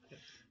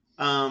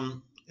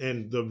 And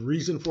the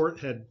reason for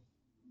it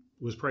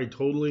was probably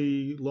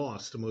totally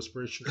lost to most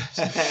parishioners.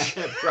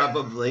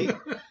 Probably.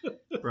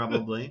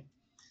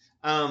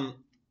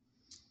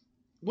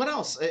 What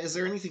else? Is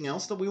there anything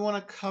else that we want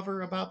to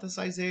cover about this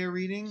Isaiah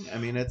reading? I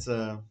mean, it's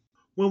a...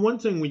 Well, one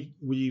thing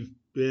we've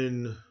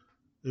been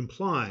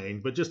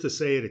implying, but just to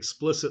say it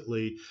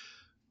explicitly,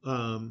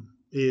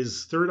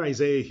 is Third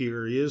Isaiah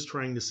here is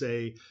trying to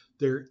say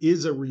there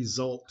is a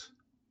result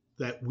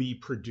that we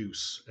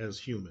produce as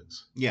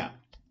humans. Yeah.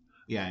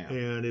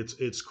 And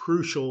it's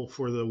crucial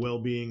for the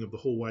well-being of the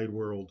whole wide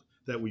world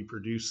that we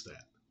produce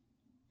that.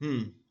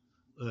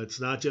 It's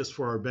not just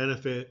for our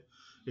benefit.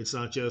 It's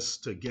not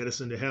just to get us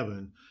into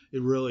heaven.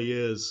 It really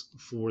is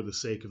for the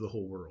sake of the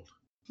whole world.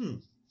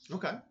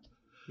 Okay.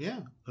 Yeah.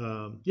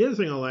 The other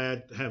thing I'll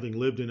add, having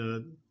lived in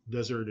a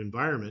desert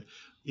environment,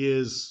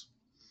 is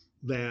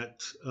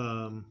that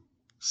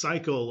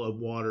cycle of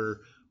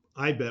water,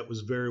 I bet,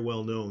 was very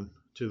well known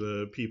to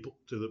the people,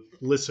 to the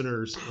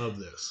listeners of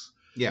this.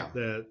 Yeah.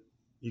 That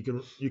you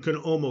can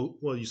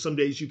almost, some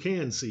days you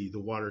can see the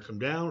water come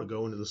down and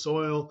go into the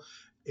soil,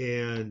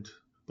 and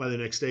by the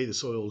next day the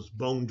soil is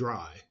bone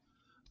dry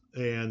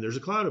and there's a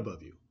cloud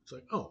above you. It's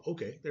like, oh,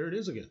 okay, there it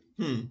is again.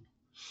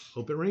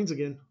 Hope it rains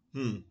again.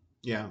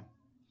 Yeah.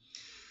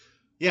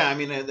 I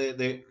mean,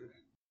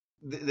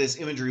 this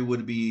imagery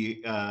would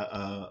be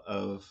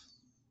of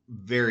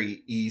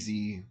very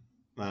easy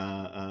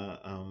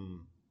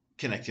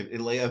connective,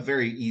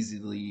 very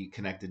easily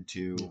connected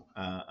to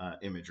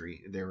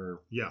imagery. There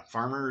were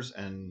farmers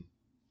and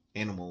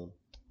animal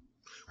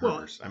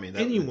herders. I mean,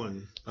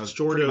 anyone was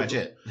pretty much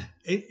it.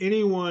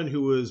 Anyone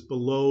who was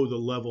below the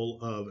level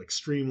of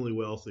extremely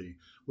wealthy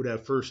would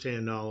have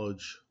firsthand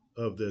knowledge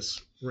of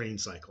this rain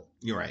cycle.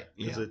 You're right.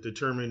 Because it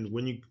determined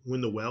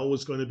when the well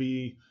was going to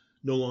be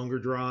no longer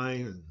dry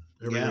and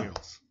everything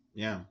else.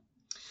 Yeah.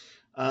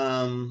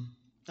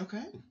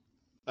 Okay.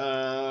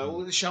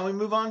 Shall we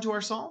move on to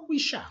our psalm? We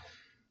shall.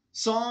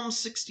 Psalm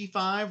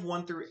 65,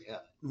 1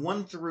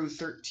 through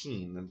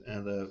 13.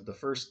 The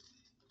first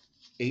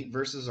 8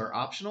 verses are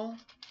optional,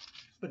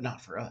 but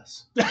not for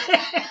us.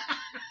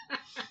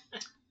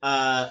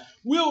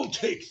 We'll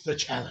take the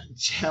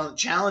challenge.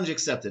 Challenge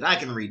accepted. I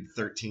can read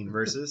 13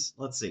 verses.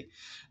 Let's see.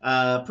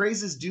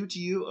 Praise is due to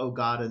you, O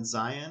God in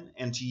Zion,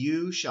 and to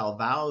you shall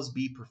vows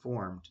be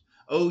performed.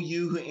 O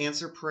you who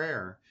answer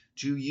prayer,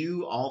 to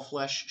you all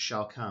flesh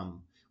shall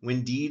come.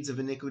 When deeds of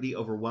iniquity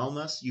overwhelm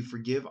us, you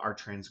forgive our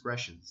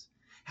transgressions.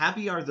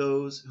 Happy are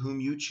those whom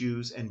you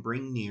choose and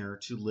bring near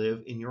to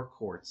live in your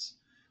courts.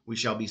 We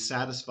shall be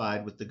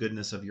satisfied with the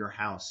goodness of your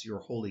house, your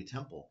holy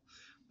temple.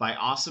 By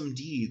awesome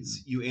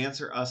deeds, you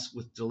answer us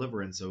with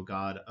deliverance, O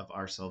God of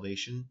our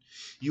salvation.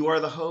 You are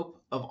the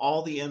hope of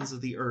all the ends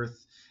of the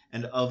earth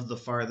and of the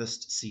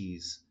farthest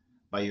seas.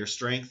 By your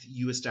strength,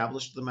 you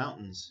established the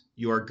mountains.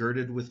 You are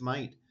girded with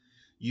might.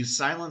 You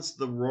silenced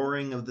the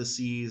roaring of the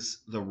seas,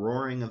 the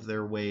roaring of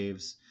their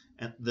waves,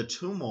 and the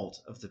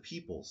tumult of the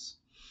peoples.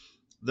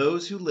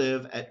 Those who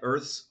live at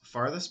earth's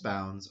farthest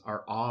bounds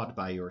are awed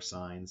by your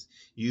signs.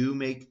 You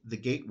make the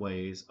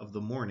gateways of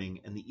the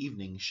morning and the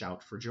evening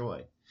shout for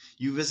joy.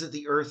 You visit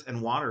the earth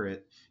and water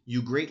it.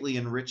 You greatly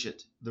enrich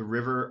it. The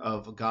river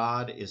of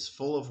God is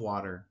full of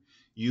water.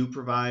 You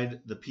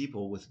provide the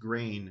people with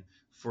grain,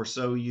 for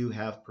so you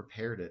have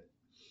prepared it.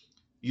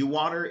 You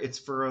water its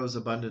furrows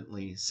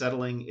abundantly,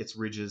 settling its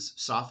ridges,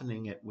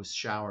 softening it with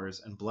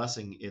showers, and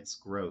blessing its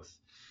growth.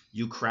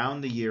 You crown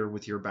the year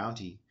with your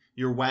bounty.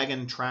 Your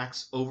wagon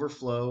tracks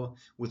overflow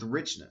with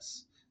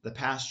richness. The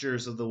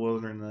pastures of the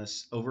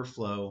wilderness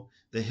overflow.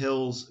 The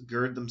hills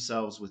gird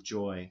themselves with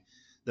joy.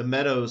 The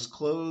meadows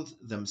clothe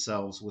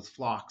themselves with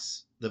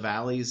flocks. The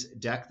valleys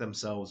deck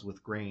themselves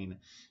with grain.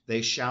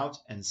 They shout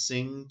and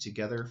sing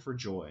together for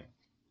joy.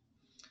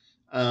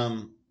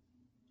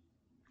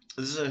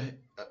 This is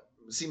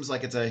seems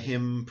like it's a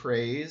hymn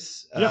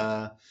praise.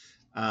 Yeah.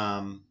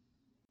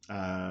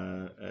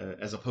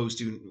 As opposed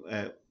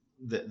to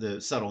the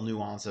subtle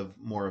nuance of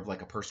more of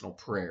like a personal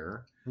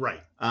prayer.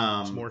 Right.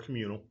 It's more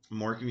communal.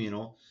 More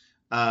communal.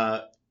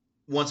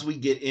 Once we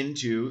get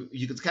into,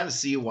 you can kind of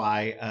see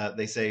why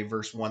they say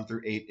verse 1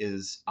 through 8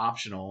 is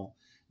optional,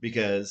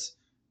 because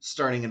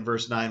starting in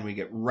verse 9, we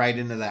get right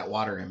into that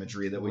water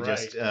imagery that we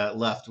just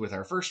left with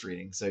our first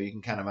reading. So you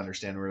can kind of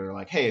understand where they're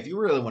like, hey, if you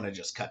really want to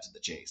just cut to the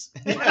chase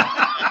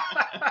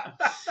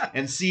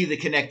and see the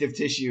connective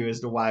tissue as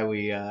to why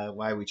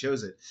we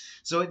chose it.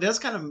 So it does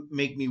kind of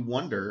make me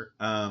wonder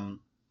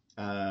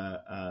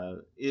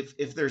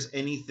if there's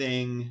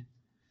anything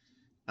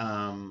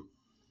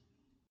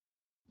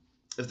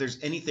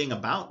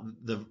about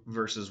the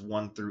verses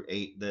 1 through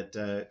 8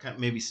 that kind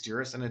of maybe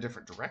steer us in a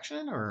different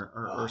direction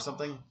or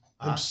something.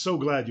 I'm so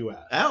glad you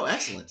asked. Oh,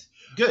 excellent.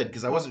 Good,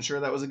 because I wasn't sure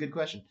that was a good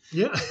question.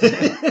 Yeah.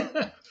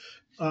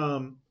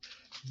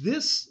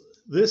 This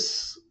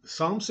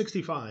Psalm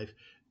 65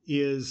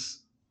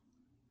 is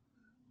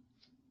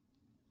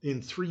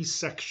in 3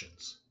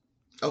 sections.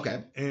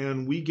 Okay.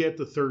 And we get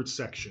the 3rd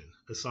section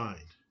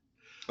assigned.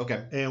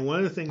 Okay. And one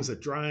of the things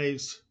that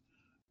drives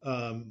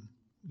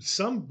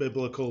some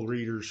biblical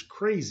readers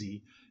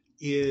crazy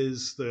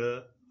is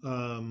the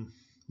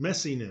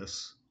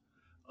messiness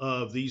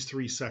of these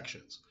 3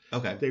 sections.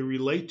 Okay. They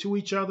relate to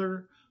each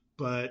other,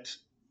 but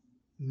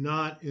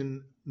not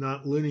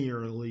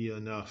linearly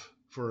enough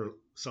for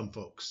some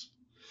folks.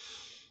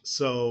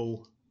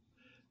 So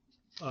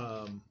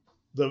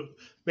the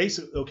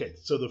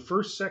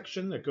first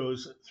section that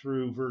goes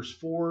through verse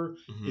 4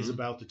 is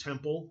about the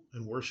temple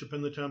and worship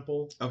in the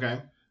temple. Okay.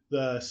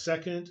 The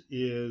second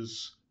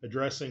is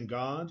addressing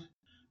God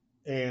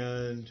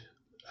and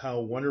how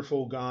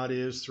wonderful God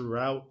is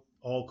throughout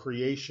all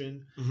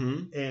creation.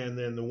 Mm-hmm. And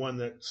then the one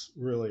that's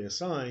really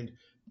assigned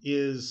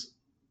is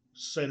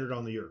centered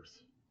on the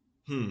earth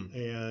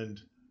and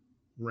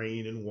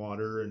rain and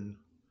water and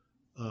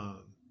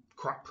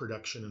crop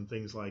production and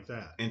things like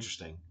that.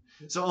 Interesting.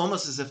 So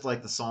almost as if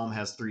like the psalm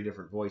has 3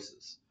 different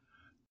voices.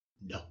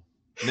 No.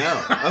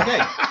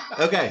 Okay.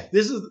 Okay.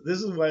 This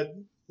is what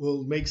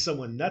will make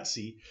someone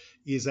nutsy,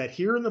 is that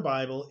here in the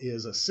Bible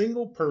is a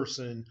single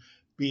person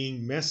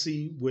being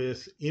messy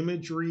with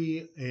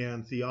imagery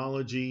and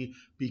theology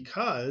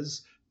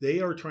because they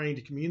are trying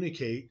to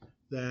communicate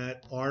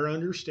that our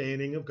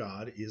understanding of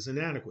God is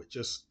inadequate.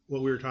 Just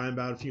what we were talking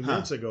about a few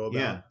minutes ago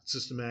about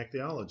systematic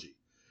theology.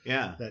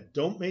 Yeah. That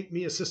don't make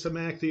me a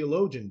systematic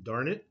theologian,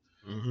 darn it.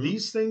 Mm-hmm.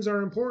 These things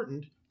are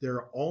important.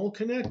 They're all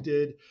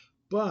connected,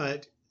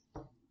 but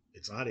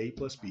it's not A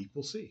plus B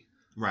equals C.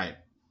 Right.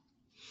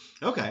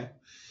 Okay.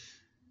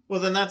 Well,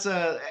 then that's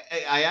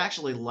I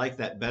actually like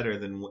that better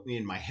than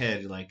in my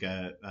head, like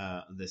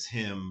this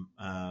hymn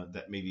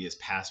that maybe is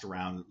passed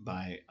around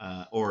by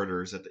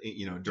orators at the,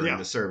 during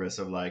the service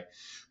of like,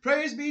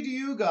 praise be to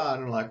you, God.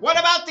 And I'm like, what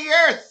about the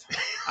earth?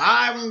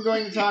 I'm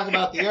going to talk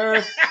about the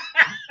earth.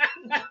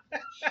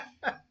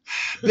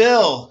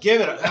 Bill,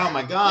 give it. Oh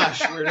my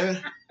gosh.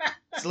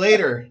 It's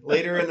later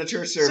in the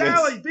church service.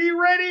 Sally, be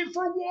ready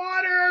for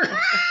water.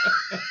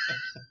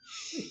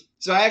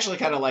 So I actually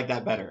kind of like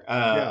that better.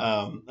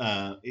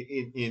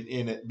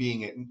 In it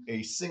being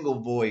a single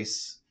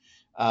voice,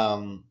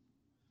 and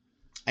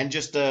then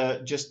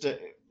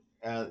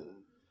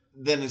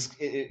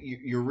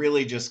you're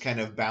really just kind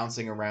of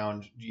bouncing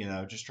around,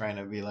 just trying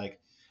to be like,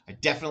 I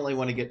definitely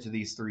want to get to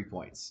these 3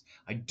 points.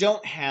 I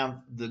don't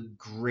have the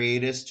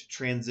greatest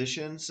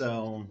transition,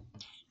 so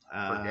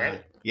Forget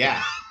it.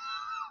 Yeah,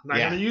 Not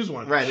going to use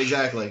one. right,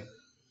 exactly.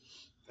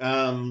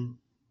 But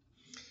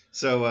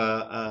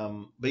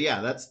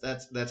yeah,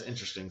 that's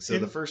interesting. So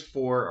the first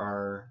 4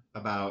 are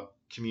about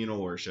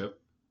communal worship,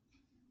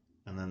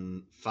 and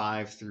then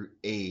 5 through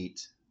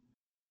 8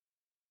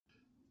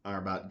 are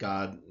about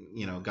God,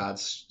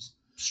 God's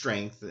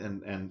strength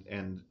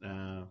and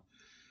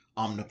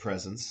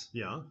omnipresence.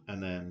 Yeah.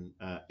 And then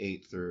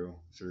 8 through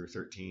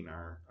 13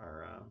 are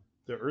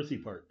the earthy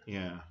part.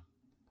 Yeah.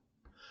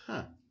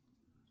 Huh.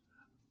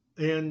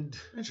 And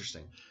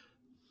interesting.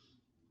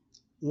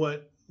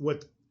 What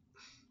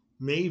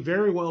may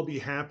very well be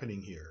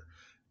happening here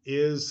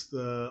is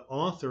the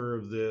author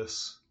of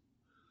this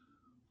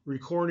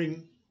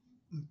recording,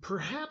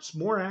 perhaps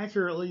more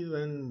accurately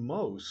than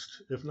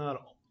most, if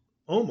not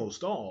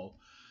almost all,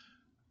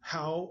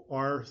 how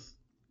our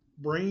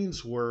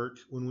brains work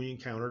when we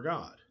encounter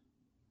God.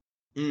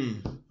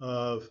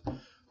 Of,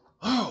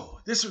 oh,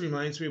 this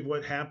reminds me of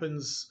what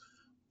happens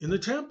in the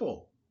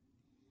temple.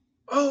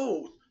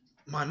 Oh,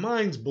 my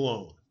mind's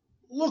blown.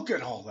 Look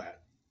at all that.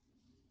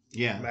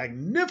 Yeah.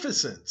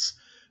 Magnificence.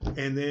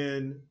 And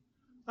then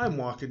I'm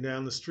walking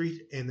down the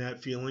street and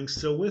that feeling's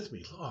still with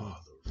me. Oh,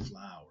 the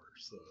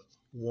flowers, the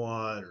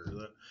water,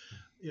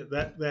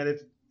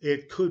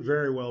 it could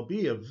very well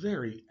be a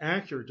very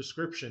accurate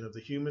description of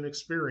the human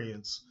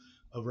experience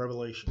of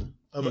revelation,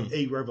 of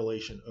a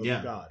revelation of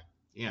God.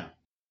 Yeah.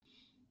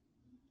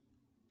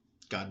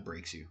 God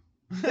breaks you.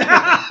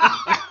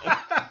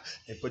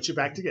 And puts you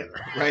back together.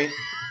 Right.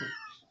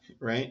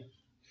 Right.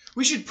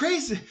 We should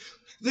praise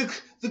the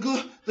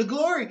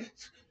glory,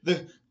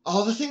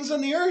 all the things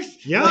on the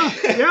earth. Yeah.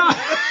 Yeah.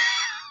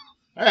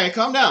 All right,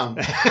 calm down.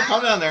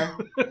 Calm down there.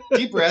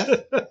 Deep breath.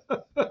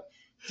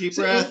 Deep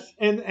breath.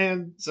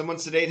 And someone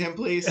sedate him,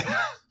 please.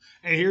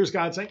 And here's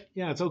God saying,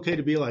 yeah, it's okay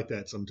to be like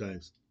that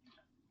sometimes.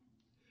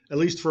 At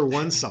least for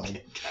one song.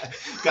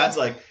 God's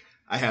like,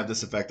 I have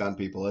this effect on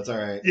people. It's all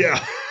right.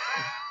 Yeah.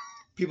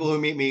 People who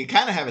meet me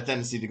kind of have a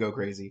tendency to go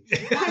crazy.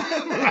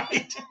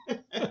 Right.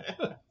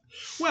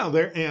 Well,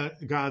 and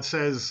God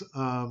says,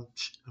 I'm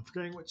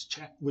forgetting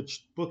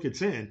which book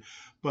it's in,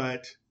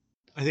 but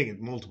I think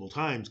multiple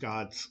times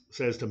God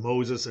says to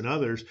Moses and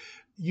others,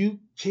 you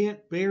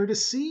can't bear to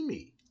see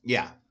me.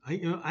 Yeah.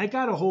 I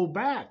got to hold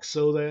back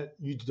so that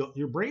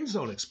your brains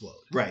don't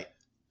explode. Right.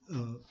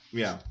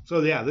 Yeah.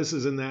 So yeah, this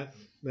is in that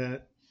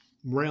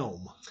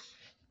realm.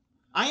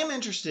 I am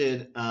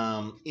interested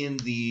in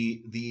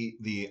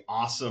the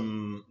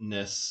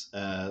awesomeness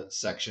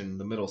section,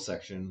 the middle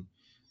section.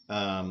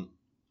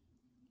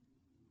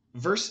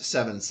 Verse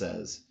 7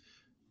 says,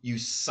 "You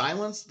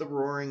silence the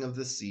roaring of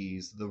the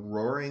seas, the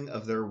roaring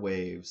of their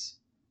waves."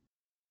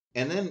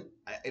 And then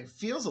it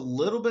feels a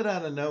little bit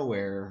out of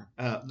nowhere,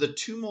 the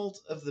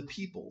tumult of the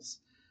peoples.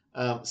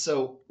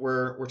 So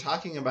we're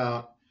talking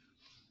about,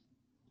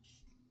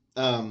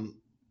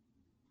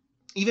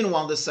 even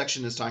while this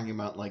section is talking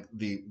about like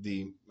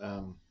the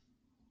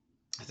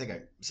I think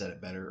I said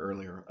it better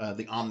earlier,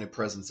 the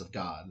omnipresence of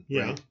God.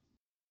 Yeah. Right?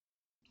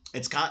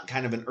 It's got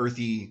kind of an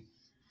earthy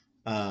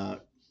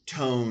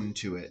tone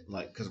to it,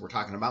 like, because we're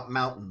talking about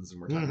mountains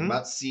and we're talking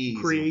about seas,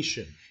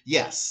 creation.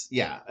 Yes,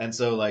 yeah, and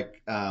so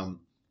like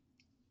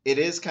it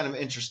is kind of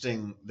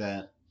interesting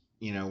that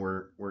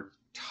we're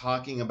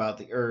talking about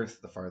the earth,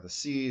 the farthest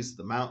seas,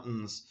 the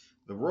mountains,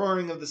 the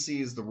roaring of the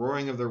seas, the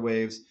roaring of their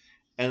waves,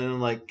 and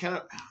then like kind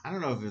of, I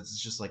don't know if it's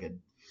just like a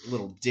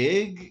little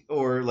dig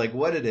or like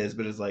what it is,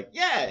 but it's like,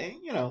 yeah,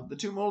 the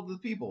tumult of the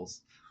peoples,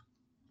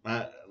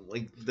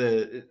 like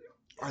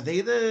are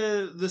they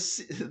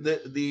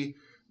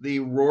the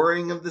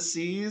roaring of the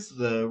seas,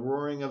 the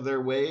roaring of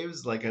their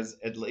waves? Like, is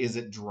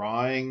it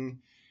drawing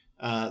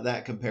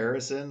that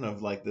comparison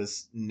of like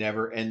this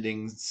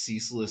never-ending,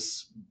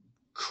 ceaseless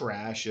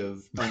crash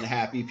of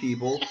unhappy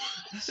people,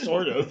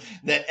 sort of,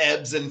 that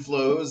ebbs and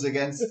flows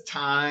against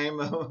time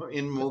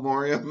in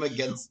memoriam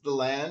against the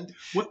land?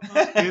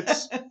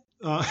 It's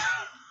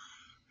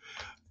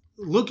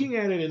looking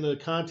at it in the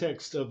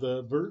context of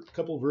the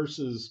couple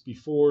verses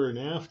before and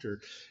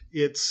after.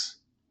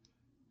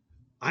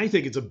 I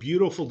think it's a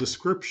beautiful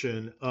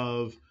description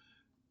of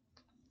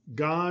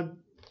God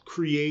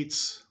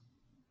creates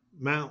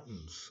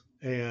mountains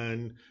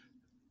and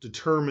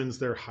determines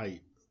their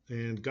height.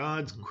 And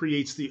God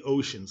creates the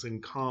oceans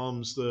and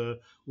calms the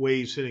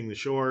waves hitting the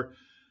shore.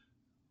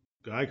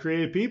 God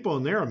created people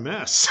and they're a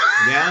mess.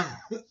 Yeah.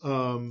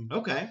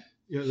 Okay.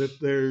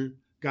 That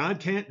God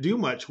can't do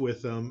much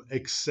with them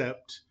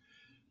except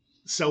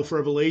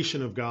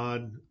self-revelation of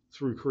God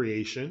through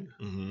creation.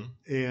 Mm-hmm.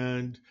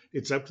 And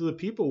it's up to the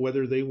people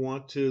whether they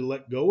want to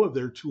let go of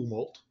their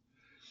tumult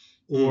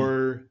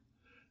or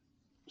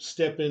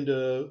step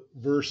into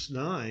verse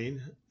 9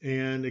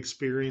 and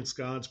experience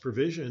God's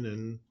provision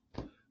and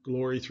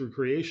glory through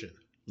creation.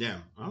 Yeah.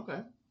 Okay.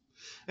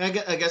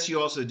 And I guess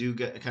you also do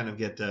get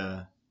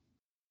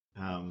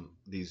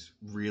these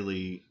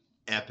really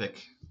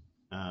epic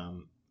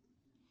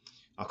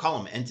I'll call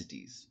them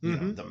entities. You know,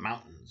 Mhm. the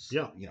mountains.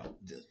 Yeah. You know,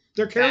 the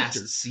They're vast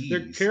characters. seas.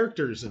 They're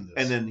characters in this.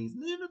 And then these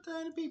little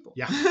tiny people.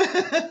 Yeah.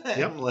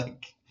 Yep.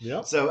 Like,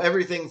 Yep. so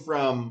everything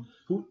from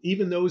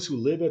Even those who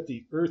live at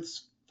the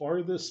earth's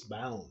farthest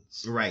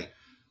bounds, right.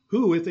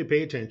 who, if they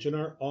pay attention,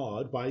 are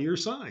awed by your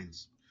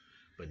signs.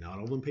 But not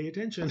all of them pay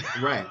attention.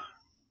 Right.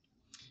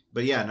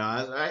 But yeah, no,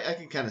 I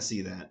can kind of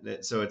see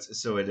that. So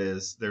it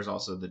is. There's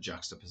also the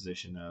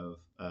juxtaposition of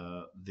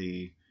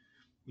the,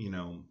 you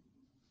know,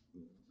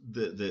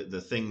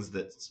 the things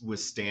that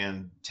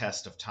withstand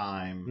test of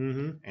time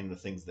Mm-hmm. and the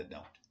things that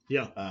don't.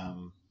 Yeah.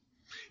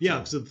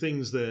 So So the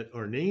things that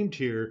are named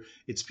here,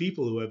 it's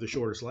people who have the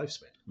shortest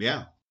lifespan.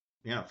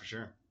 yeah, for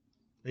sure.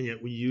 And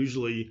yet we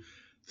usually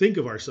think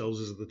of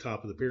ourselves as at the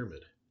top of the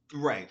pyramid.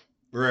 Right.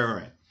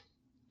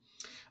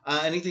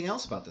 Anything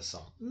else about this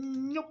song?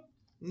 Nope.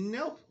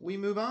 We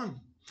move on.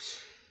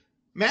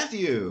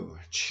 Matthew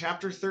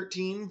chapter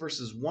 13,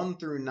 verses 1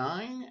 through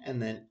 9,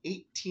 and then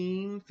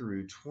 18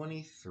 through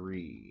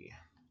 23.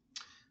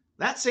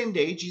 That same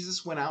day,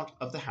 Jesus went out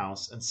of the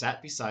house and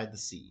sat beside the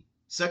sea.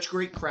 Such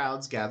great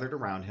crowds gathered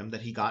around him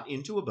that he got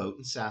into a boat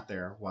and sat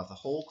there while the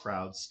whole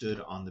crowd stood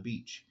on the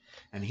beach.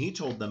 And he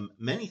told them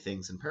many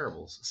things in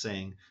parables,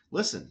 saying,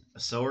 Listen, a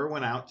sower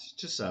went out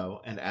to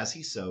sow, and as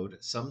he sowed,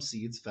 some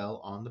seeds fell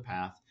on the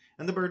path,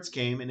 and the birds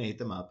came and ate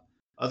them up.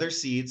 Other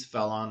seeds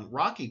fell on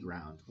rocky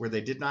ground, where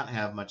they did not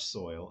have much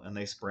soil, and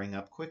they sprang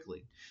up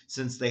quickly,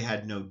 since they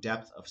had no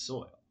depth of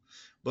soil.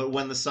 But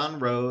when the sun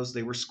rose,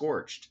 they were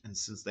scorched, and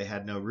since they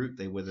had no root,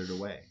 they withered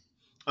away.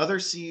 Other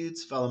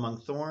seeds fell among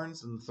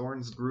thorns, and the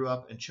thorns grew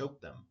up and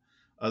choked them.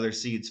 Other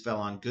seeds fell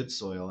on good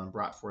soil and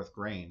brought forth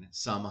grain,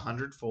 some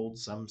 100-fold,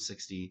 some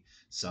 60,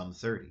 some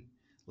 30.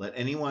 Let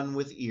anyone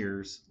with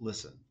ears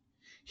listen.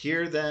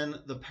 Hear then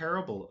the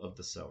parable of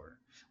the sower.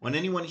 When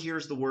anyone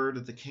hears the word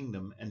of the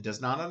kingdom and does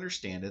not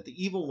understand it,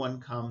 the evil one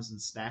comes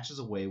and snatches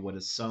away what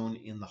is sown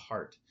in the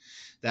heart.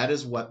 That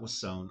is what was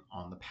sown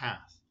on the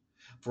path.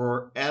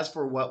 As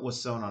for what was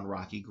sown on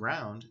rocky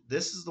ground,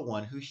 this is the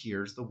one who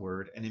hears the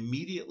word and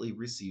immediately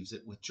receives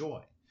it with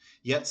joy.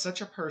 Yet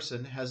such a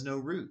person has no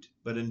root,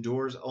 but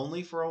endures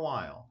only for a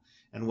while.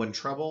 And when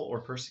trouble or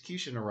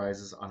persecution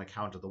arises on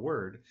account of the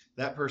word,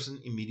 that person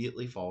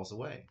immediately falls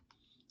away.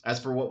 As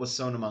for what was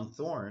sown among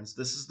thorns,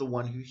 this is the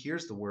one who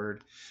hears the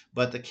word,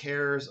 but the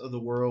cares of the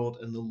world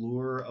and the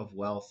lure of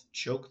wealth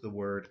choke the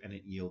word, and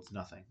it yields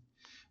nothing.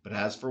 But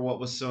as for what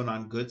was sown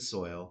on good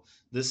soil,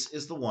 this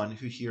is the one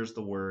who hears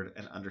the word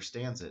and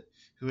understands it,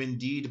 who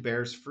indeed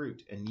bears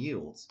fruit and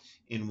yields,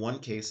 in one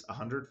case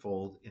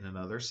 100-fold, in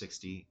another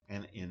 60,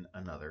 and in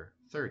another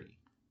 30.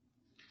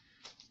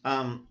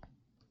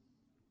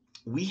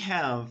 We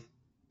have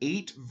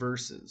 8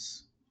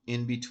 verses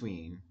in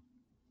between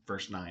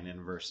verse 9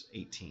 and verse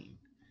 18.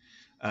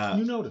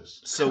 You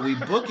notice. So we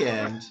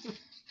bookend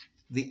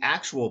the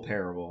actual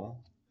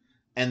parable,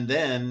 and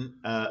then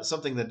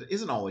something that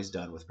isn't always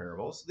done with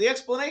parables, the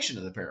explanation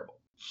of the parable.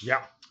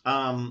 Yeah.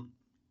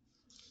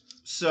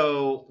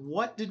 So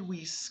what did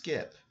we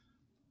skip?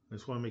 I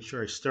just want to make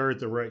sure I start at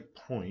the right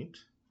point.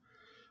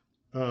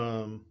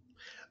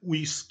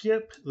 We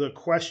skip the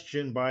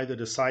question by the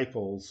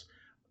disciples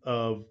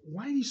of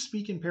why do you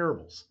speak in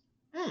parables?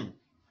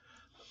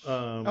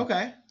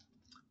 Okay.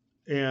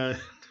 And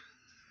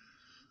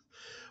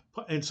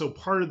so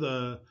part of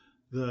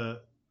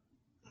the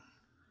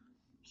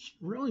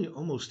really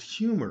almost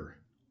humor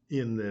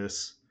in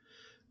this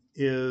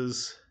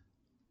is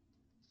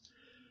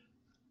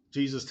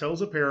Jesus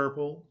tells a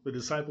parable. The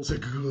disciples say,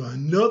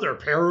 another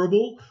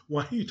parable?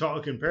 Why are you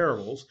talking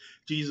parables?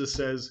 Jesus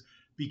says,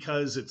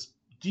 because it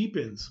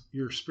deepens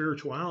your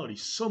spirituality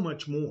so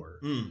much more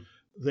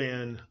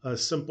than a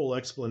simple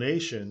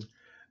explanation.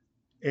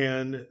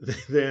 And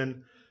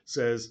then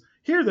says,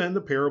 here then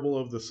the parable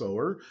of the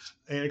sower,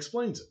 and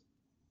explains it.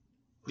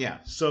 Yeah.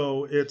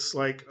 So it's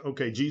like,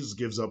 okay, Jesus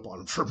gives up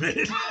on him for a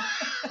minute.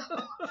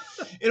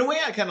 In a way,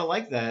 I kind of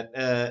like that,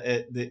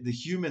 the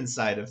human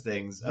side of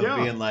things, of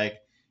being like,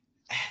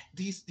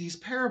 these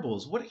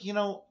parables, what, you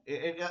know,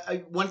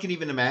 one can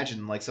even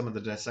imagine like some of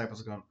the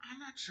disciples going, I'm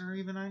not sure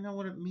even I know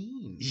what it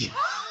means. Yeah,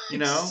 you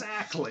know?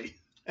 Exactly.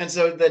 And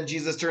so then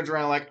Jesus turns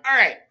around like, all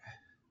right,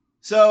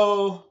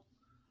 so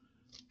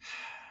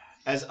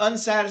as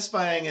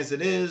unsatisfying as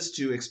it is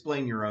to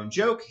explain your own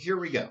joke, here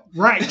we go.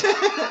 Right.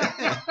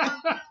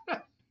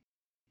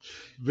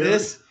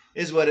 This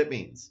is what it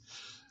means.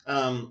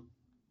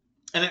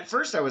 And at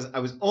first I was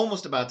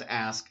almost about to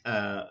ask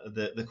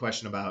the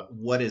question about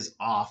what is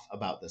off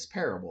about this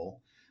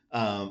parable,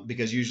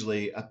 because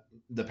usually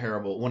the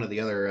parable, one of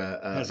the other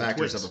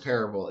factors of a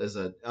parable is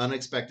an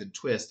unexpected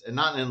twist, and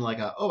not in like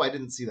a, oh, I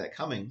didn't see that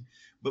coming,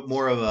 but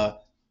more of a,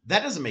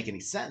 that doesn't make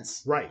any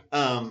sense. Right.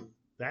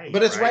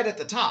 But it's right at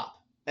the top.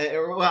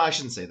 Well, I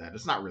shouldn't say that.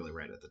 It's not really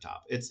right at the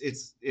top.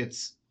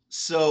 It's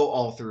so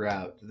all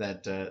throughout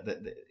that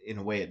in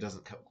a way it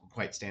doesn't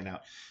quite stand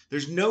out.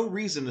 There's no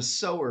reason a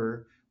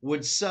sower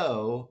would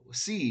sow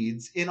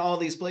seeds in all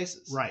these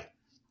places. Right.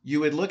 You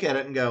would look at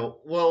it and go,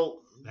 well,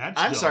 That's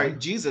I'm dumb. sorry,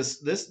 Jesus,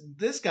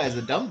 this guy's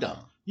a dum-dum.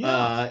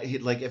 Yeah.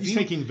 If He's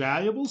taking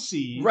valuable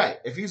seed. right,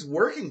 if he's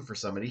working for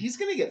somebody, he's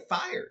going to get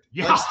fired.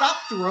 Yeah. Like, stop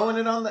throwing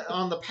it on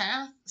the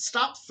path.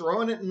 Stop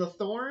throwing it in the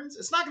thorns.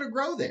 It's not going to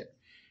grow there.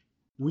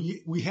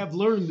 We have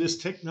learned this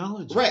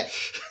technology. Right.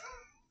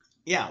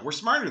 Yeah, we're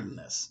smarter than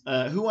this.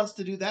 Who wants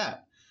to do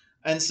that?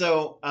 And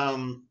so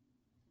I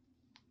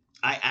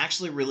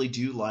actually really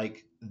do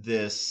like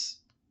this,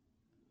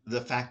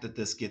 the fact that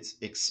this gets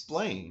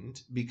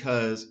explained,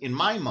 because in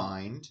my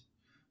mind,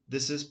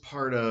 this is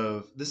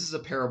a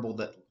parable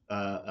that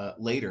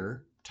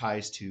later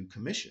ties to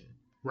commission.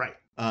 Right.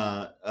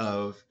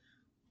 Of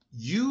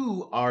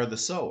you are the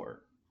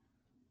sower.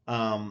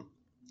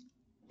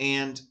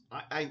 And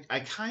I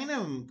kind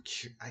of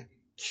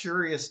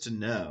curious to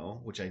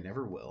know, which I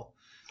never will,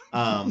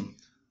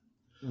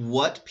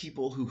 what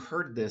people who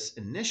heard this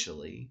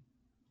initially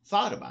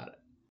thought about it,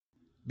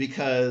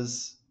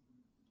 because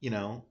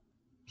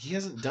he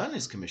hasn't done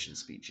his commission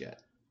speech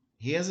yet.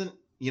 He hasn't,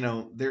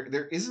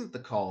 there isn't the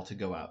call to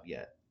go out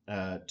yet,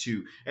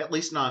 to at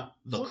least not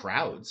the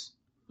crowds.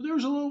 There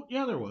was a little,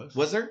 there was.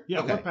 Was there? Yeah,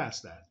 okay. We're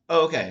past that.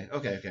 Oh,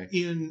 okay.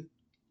 In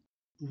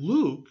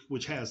Luke,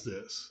 which has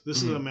this Mm-hmm.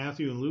 is a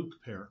Matthew and Luke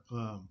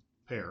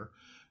pair.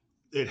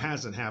 It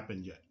hasn't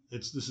happened yet.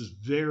 This is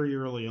very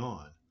early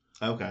on.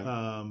 Okay.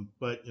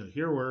 But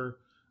here we're,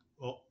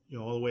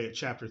 all the way at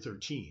chapter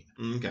 13.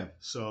 Okay.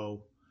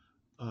 So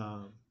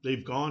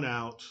they've gone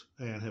out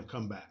and have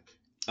come back.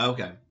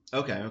 Okay.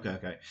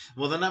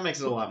 Well, then that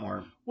makes it a lot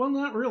more. Well,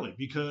 not really,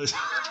 because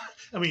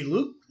I mean,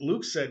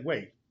 Luke said,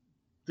 "Wait,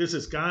 this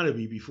has got to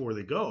be before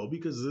they go,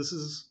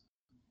 because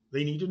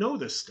they need to know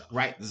this stuff."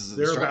 Right. This is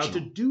they're about to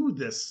do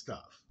this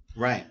stuff.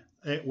 Right.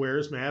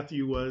 Whereas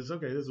Matthew was,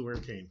 okay, this is where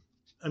it came.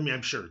 I mean,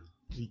 I'm sure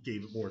he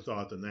gave it more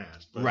thought than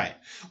that. But. Right.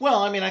 Well,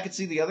 I mean, I could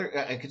see the other.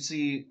 I could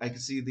see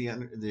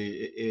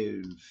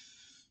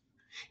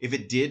if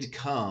it did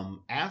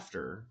come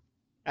after.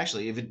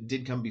 Actually, if it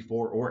did come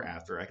before or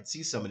after, I could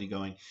see somebody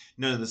going,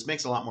 no, this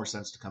makes a lot more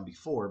sense to come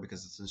before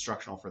because it's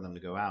instructional for them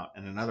to go out.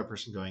 And another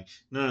person going,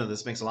 no,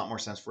 this makes a lot more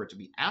sense for it to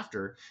be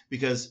after,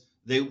 because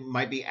they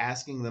might be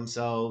asking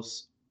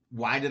themselves,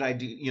 why did I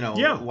do,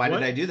 why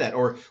did I do that?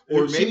 Or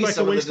maybe like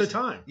a waste of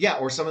time. Yeah.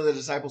 Or some of the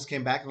disciples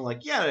came back and were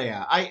like,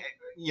 yeah. I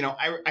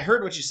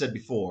heard what you said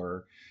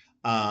before.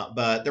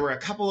 But there were a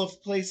couple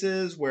of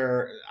places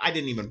where I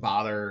didn't even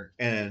bother,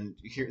 and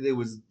here it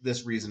was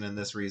this reason and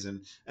this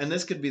reason, and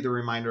this could be the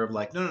reminder of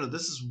like, no,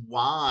 this is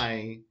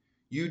why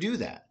you do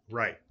that,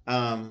 right?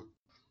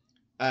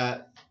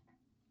 But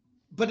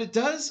it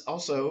does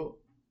also,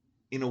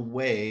 in a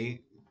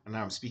way, and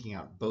now I'm speaking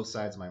out both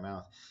sides of my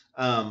mouth.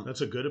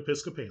 That's a good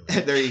Episcopalian.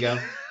 There you go.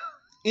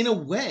 In a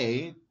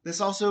way,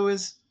 this also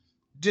is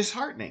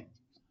disheartening,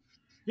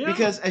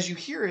 because as you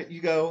hear it,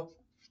 you go,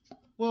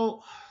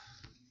 well,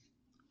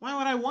 why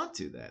would I want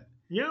to then?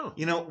 Yeah.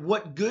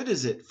 What good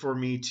is it for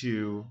me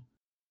to,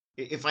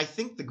 if I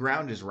think the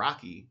ground is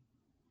rocky,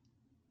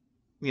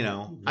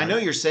 right. I know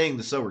you're saying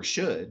the sower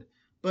should,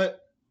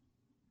 but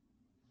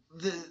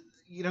the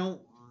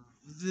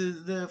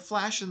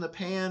flash in the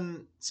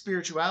pan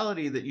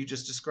spirituality that you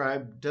just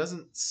described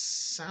doesn't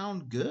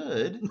sound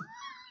good.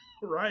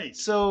 Right.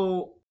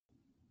 So,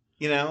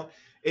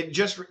 it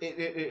just,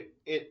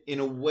 it in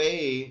a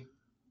way,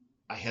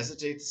 I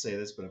hesitate to say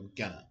this, but I'm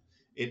gonna.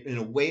 In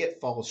a way, it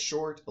falls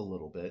short a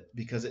little bit,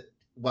 because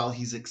while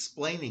he's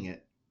explaining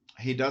it,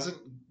 he doesn't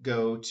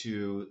go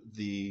to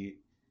the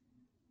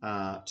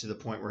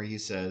point where he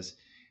says,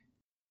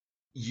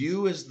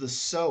 you as the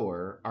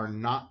sower are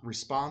not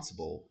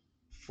responsible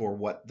for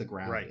what the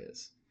ground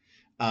is.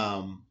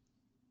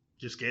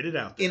 Just get it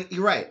out there.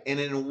 You're right. And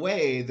in a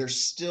way, there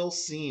still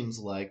seems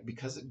like,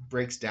 because it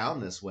breaks down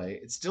this way,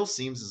 it still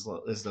seems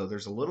as though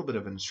there's a little bit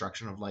of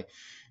instruction of like,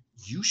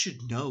 you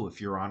should know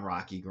if you're on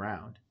rocky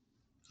ground.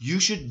 You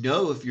should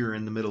know if you're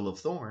in the middle of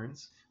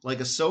thorns,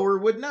 like a sower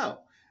would know.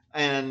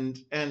 And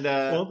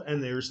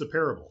there's the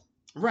parable.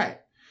 Right.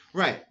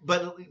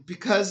 But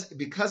because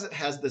it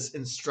has this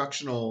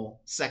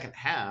instructional second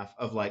half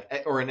of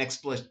like, or an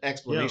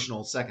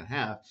explanational second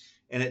half,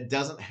 and it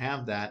doesn't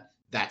have that,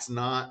 that's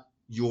not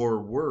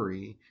your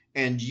worry.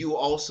 And you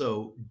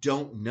also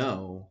don't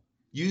know.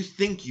 You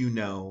think you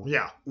know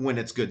when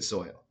it's good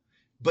soil,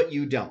 but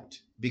you don't,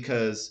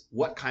 because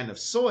what kind of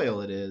soil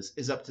it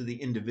is up to the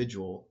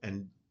individual,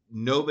 and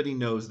nobody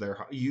knows their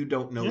heart. You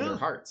don't know their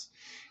hearts.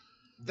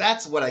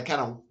 That's what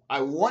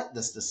I want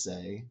this to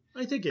say.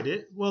 I think it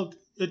is. Well,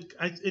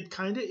 it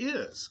kind of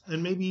is,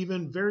 and maybe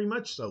even very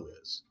much so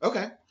is.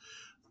 Okay.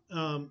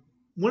 One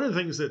of the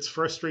things that's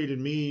frustrated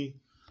me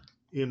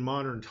in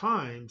modern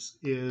times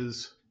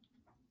is,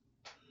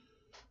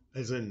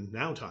 as in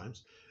now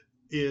times,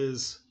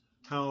 is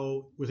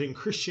how within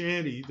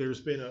Christianity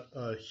there's been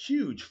a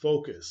huge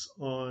focus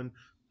on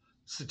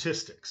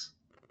statistics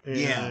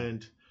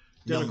and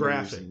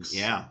demographics.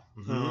 Yeah.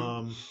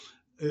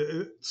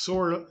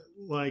 Sort of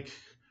like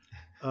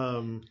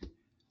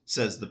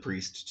says the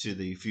priest to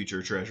the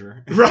future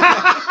treasurer.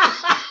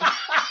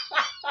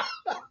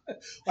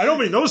 I don't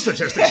mean those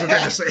statistics, for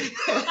goodness sake.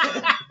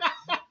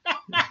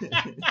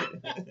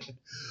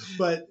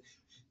 But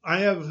I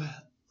have,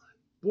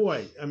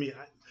 boy, I mean,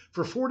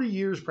 for 40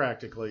 years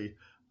practically,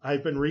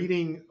 I've been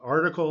reading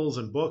articles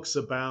and books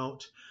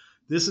about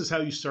this is how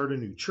you start a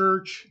new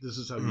church, this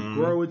is how you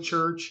grow a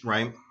church.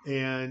 Right.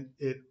 And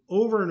it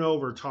over and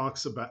over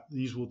talks about,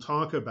 these will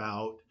talk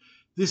about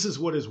this is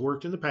what has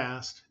worked in the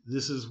past,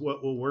 this is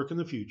what will work in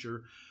the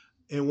future.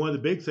 And one of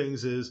the big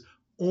things is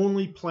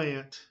only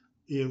plant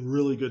in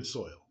really good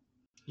soil.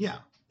 Yeah.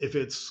 If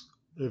it's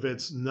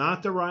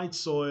not the right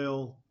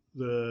soil,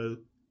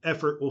 the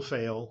effort will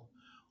fail,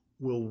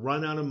 will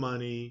run out of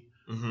money,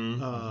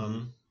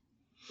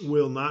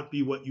 will not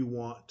be what you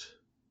want.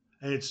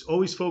 And it's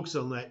always focused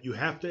on that. You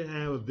have to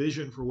have a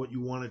vision for what you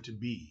want it to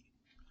be,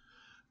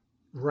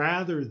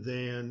 rather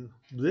than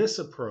this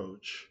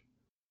approach,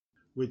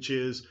 which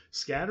is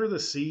scatter the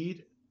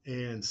seed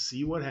and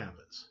see what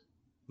happens.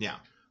 Yeah.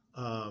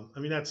 I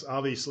mean, that's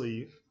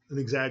obviously an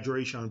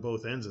exaggeration on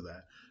both ends of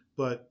that.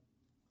 But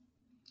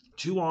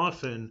too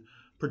often,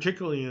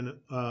 particularly in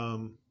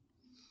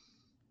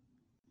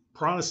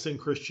Protestant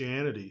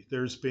Christianity,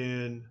 there's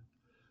been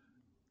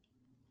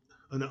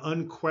an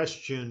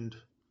unquestioned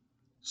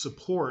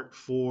support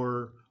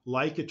for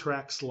like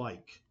attracts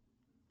like.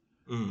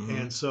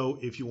 And so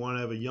if you want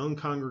to have a young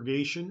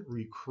congregation,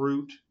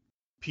 recruit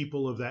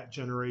people of that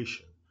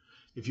generation.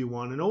 If you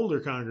want an older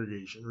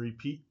congregation,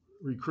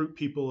 recruit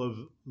people of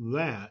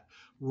that,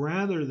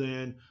 rather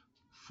than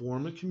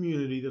form a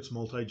community that's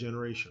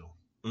multi-generational.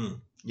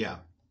 Yeah.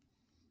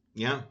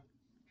 Yeah.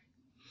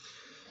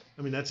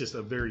 I mean, that's just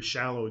a very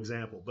shallow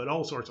example, but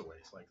all sorts of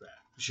ways like that.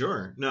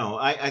 Sure. No,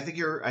 I think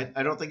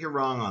I don't think you're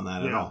wrong on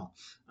that at all.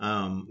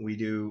 We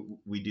do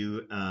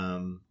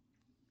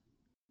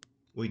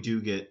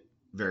get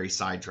very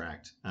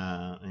sidetracked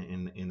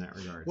in that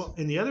regard. Well,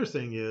 and the other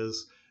thing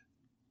is,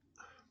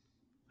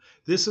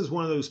 this is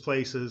one of those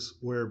places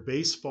where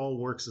baseball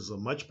works as a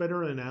much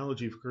better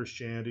analogy for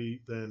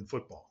Christianity than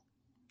football.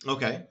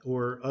 Okay.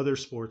 Or other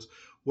sports,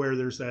 where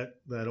there's that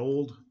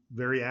old,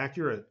 very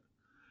accurate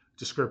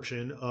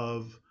description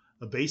of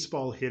a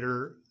baseball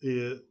hitter.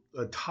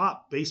 A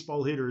top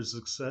baseball hitter is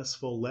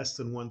successful less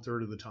than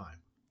 1/3 of the time.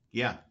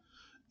 Yeah.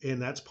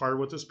 And that's part of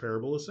what this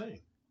parable is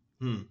saying.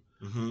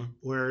 Mm-hmm.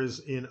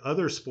 Whereas in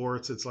other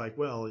sports, it's like,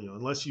 well,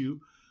 unless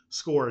you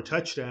score a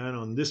touchdown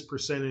on this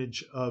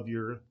percentage of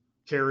your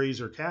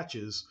carries or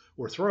catches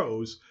or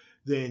throws,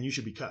 then you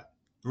should be cut.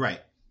 Right.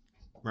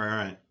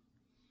 No,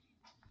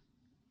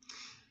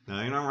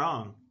 you're not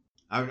wrong.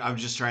 I'm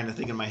just trying to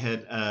think in my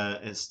head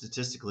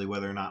statistically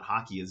whether or not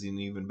hockey is an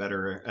even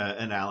better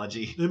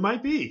analogy. It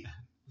might be.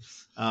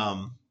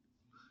 Not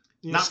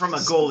from a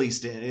goalie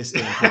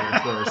standpoint,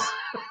 of course,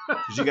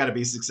 because you got to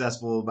be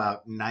successful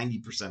about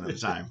 90% of the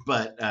time.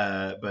 But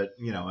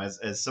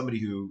as somebody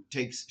who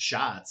takes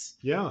shots,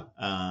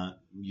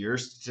 your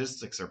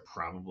statistics are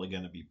probably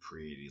going to be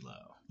pretty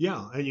low.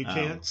 Yeah, and you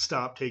can't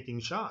stop taking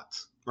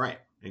shots. Right.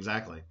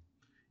 Exactly.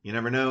 You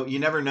never know. You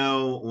never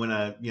know when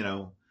a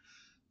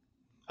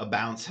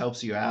bounce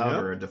helps you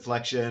out, or a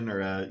deflection,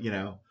 or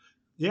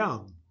Yeah.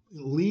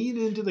 Lean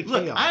into the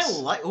chaos. I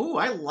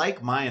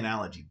like my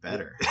analogy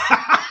better.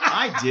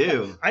 I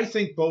do. I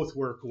think both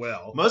work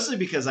well. Mostly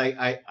because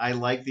I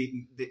like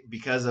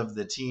because of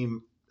the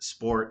team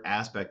sport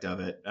aspect of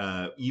it.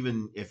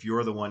 Even if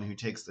you're the one who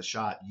takes the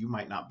shot, you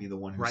might not be the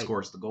one who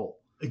scores the goal.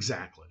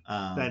 Exactly.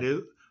 That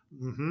is.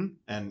 Mm-hmm.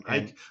 And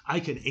I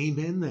can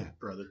amen that,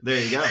 brother.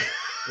 There you go.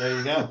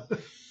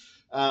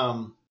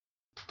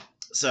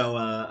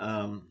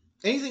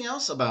 Anything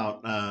else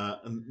about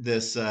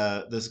this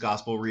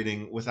gospel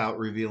reading without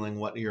revealing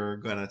what you're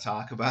going to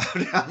talk about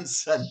on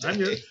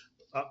Sunday?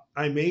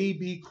 I may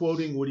be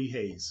quoting Woody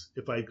Hayes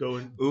if I go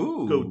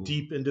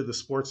deep into the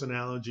sports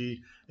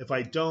analogy. If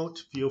I don't,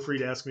 feel free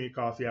to ask me at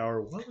coffee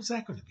hour. What was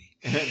that going to be?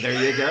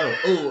 There you go.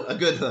 Oh, a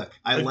good hook.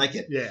 I like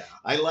it. Yeah.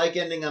 I like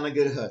ending on a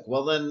good hook.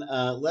 Well, then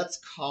let's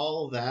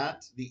call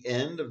that the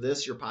end of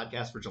your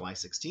podcast for July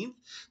 16th,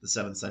 the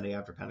 7th Sunday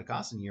after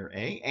Pentecost in year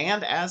A.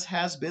 And as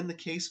has been the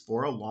case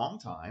for a long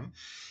time,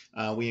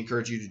 we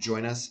encourage you to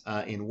join us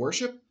in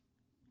worship,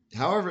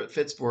 however it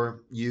fits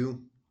for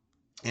you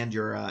and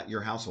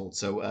your household.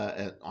 So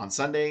on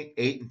Sunday,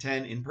 8 and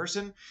 10 in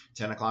person,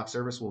 10 o'clock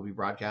service will be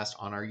broadcast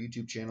on our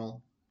YouTube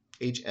channel,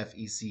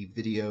 HFEC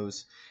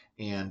Videos.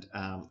 And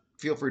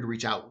feel free to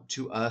reach out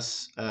to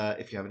us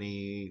if you have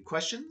any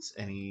questions,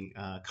 any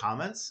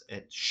comments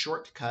at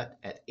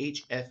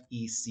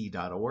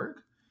shortcut@hfec.org.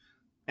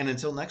 And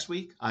until next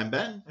week, I'm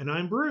Ben. And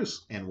I'm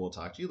Bruce. And we'll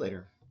talk to you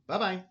later.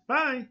 Bye-bye.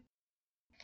 Bye.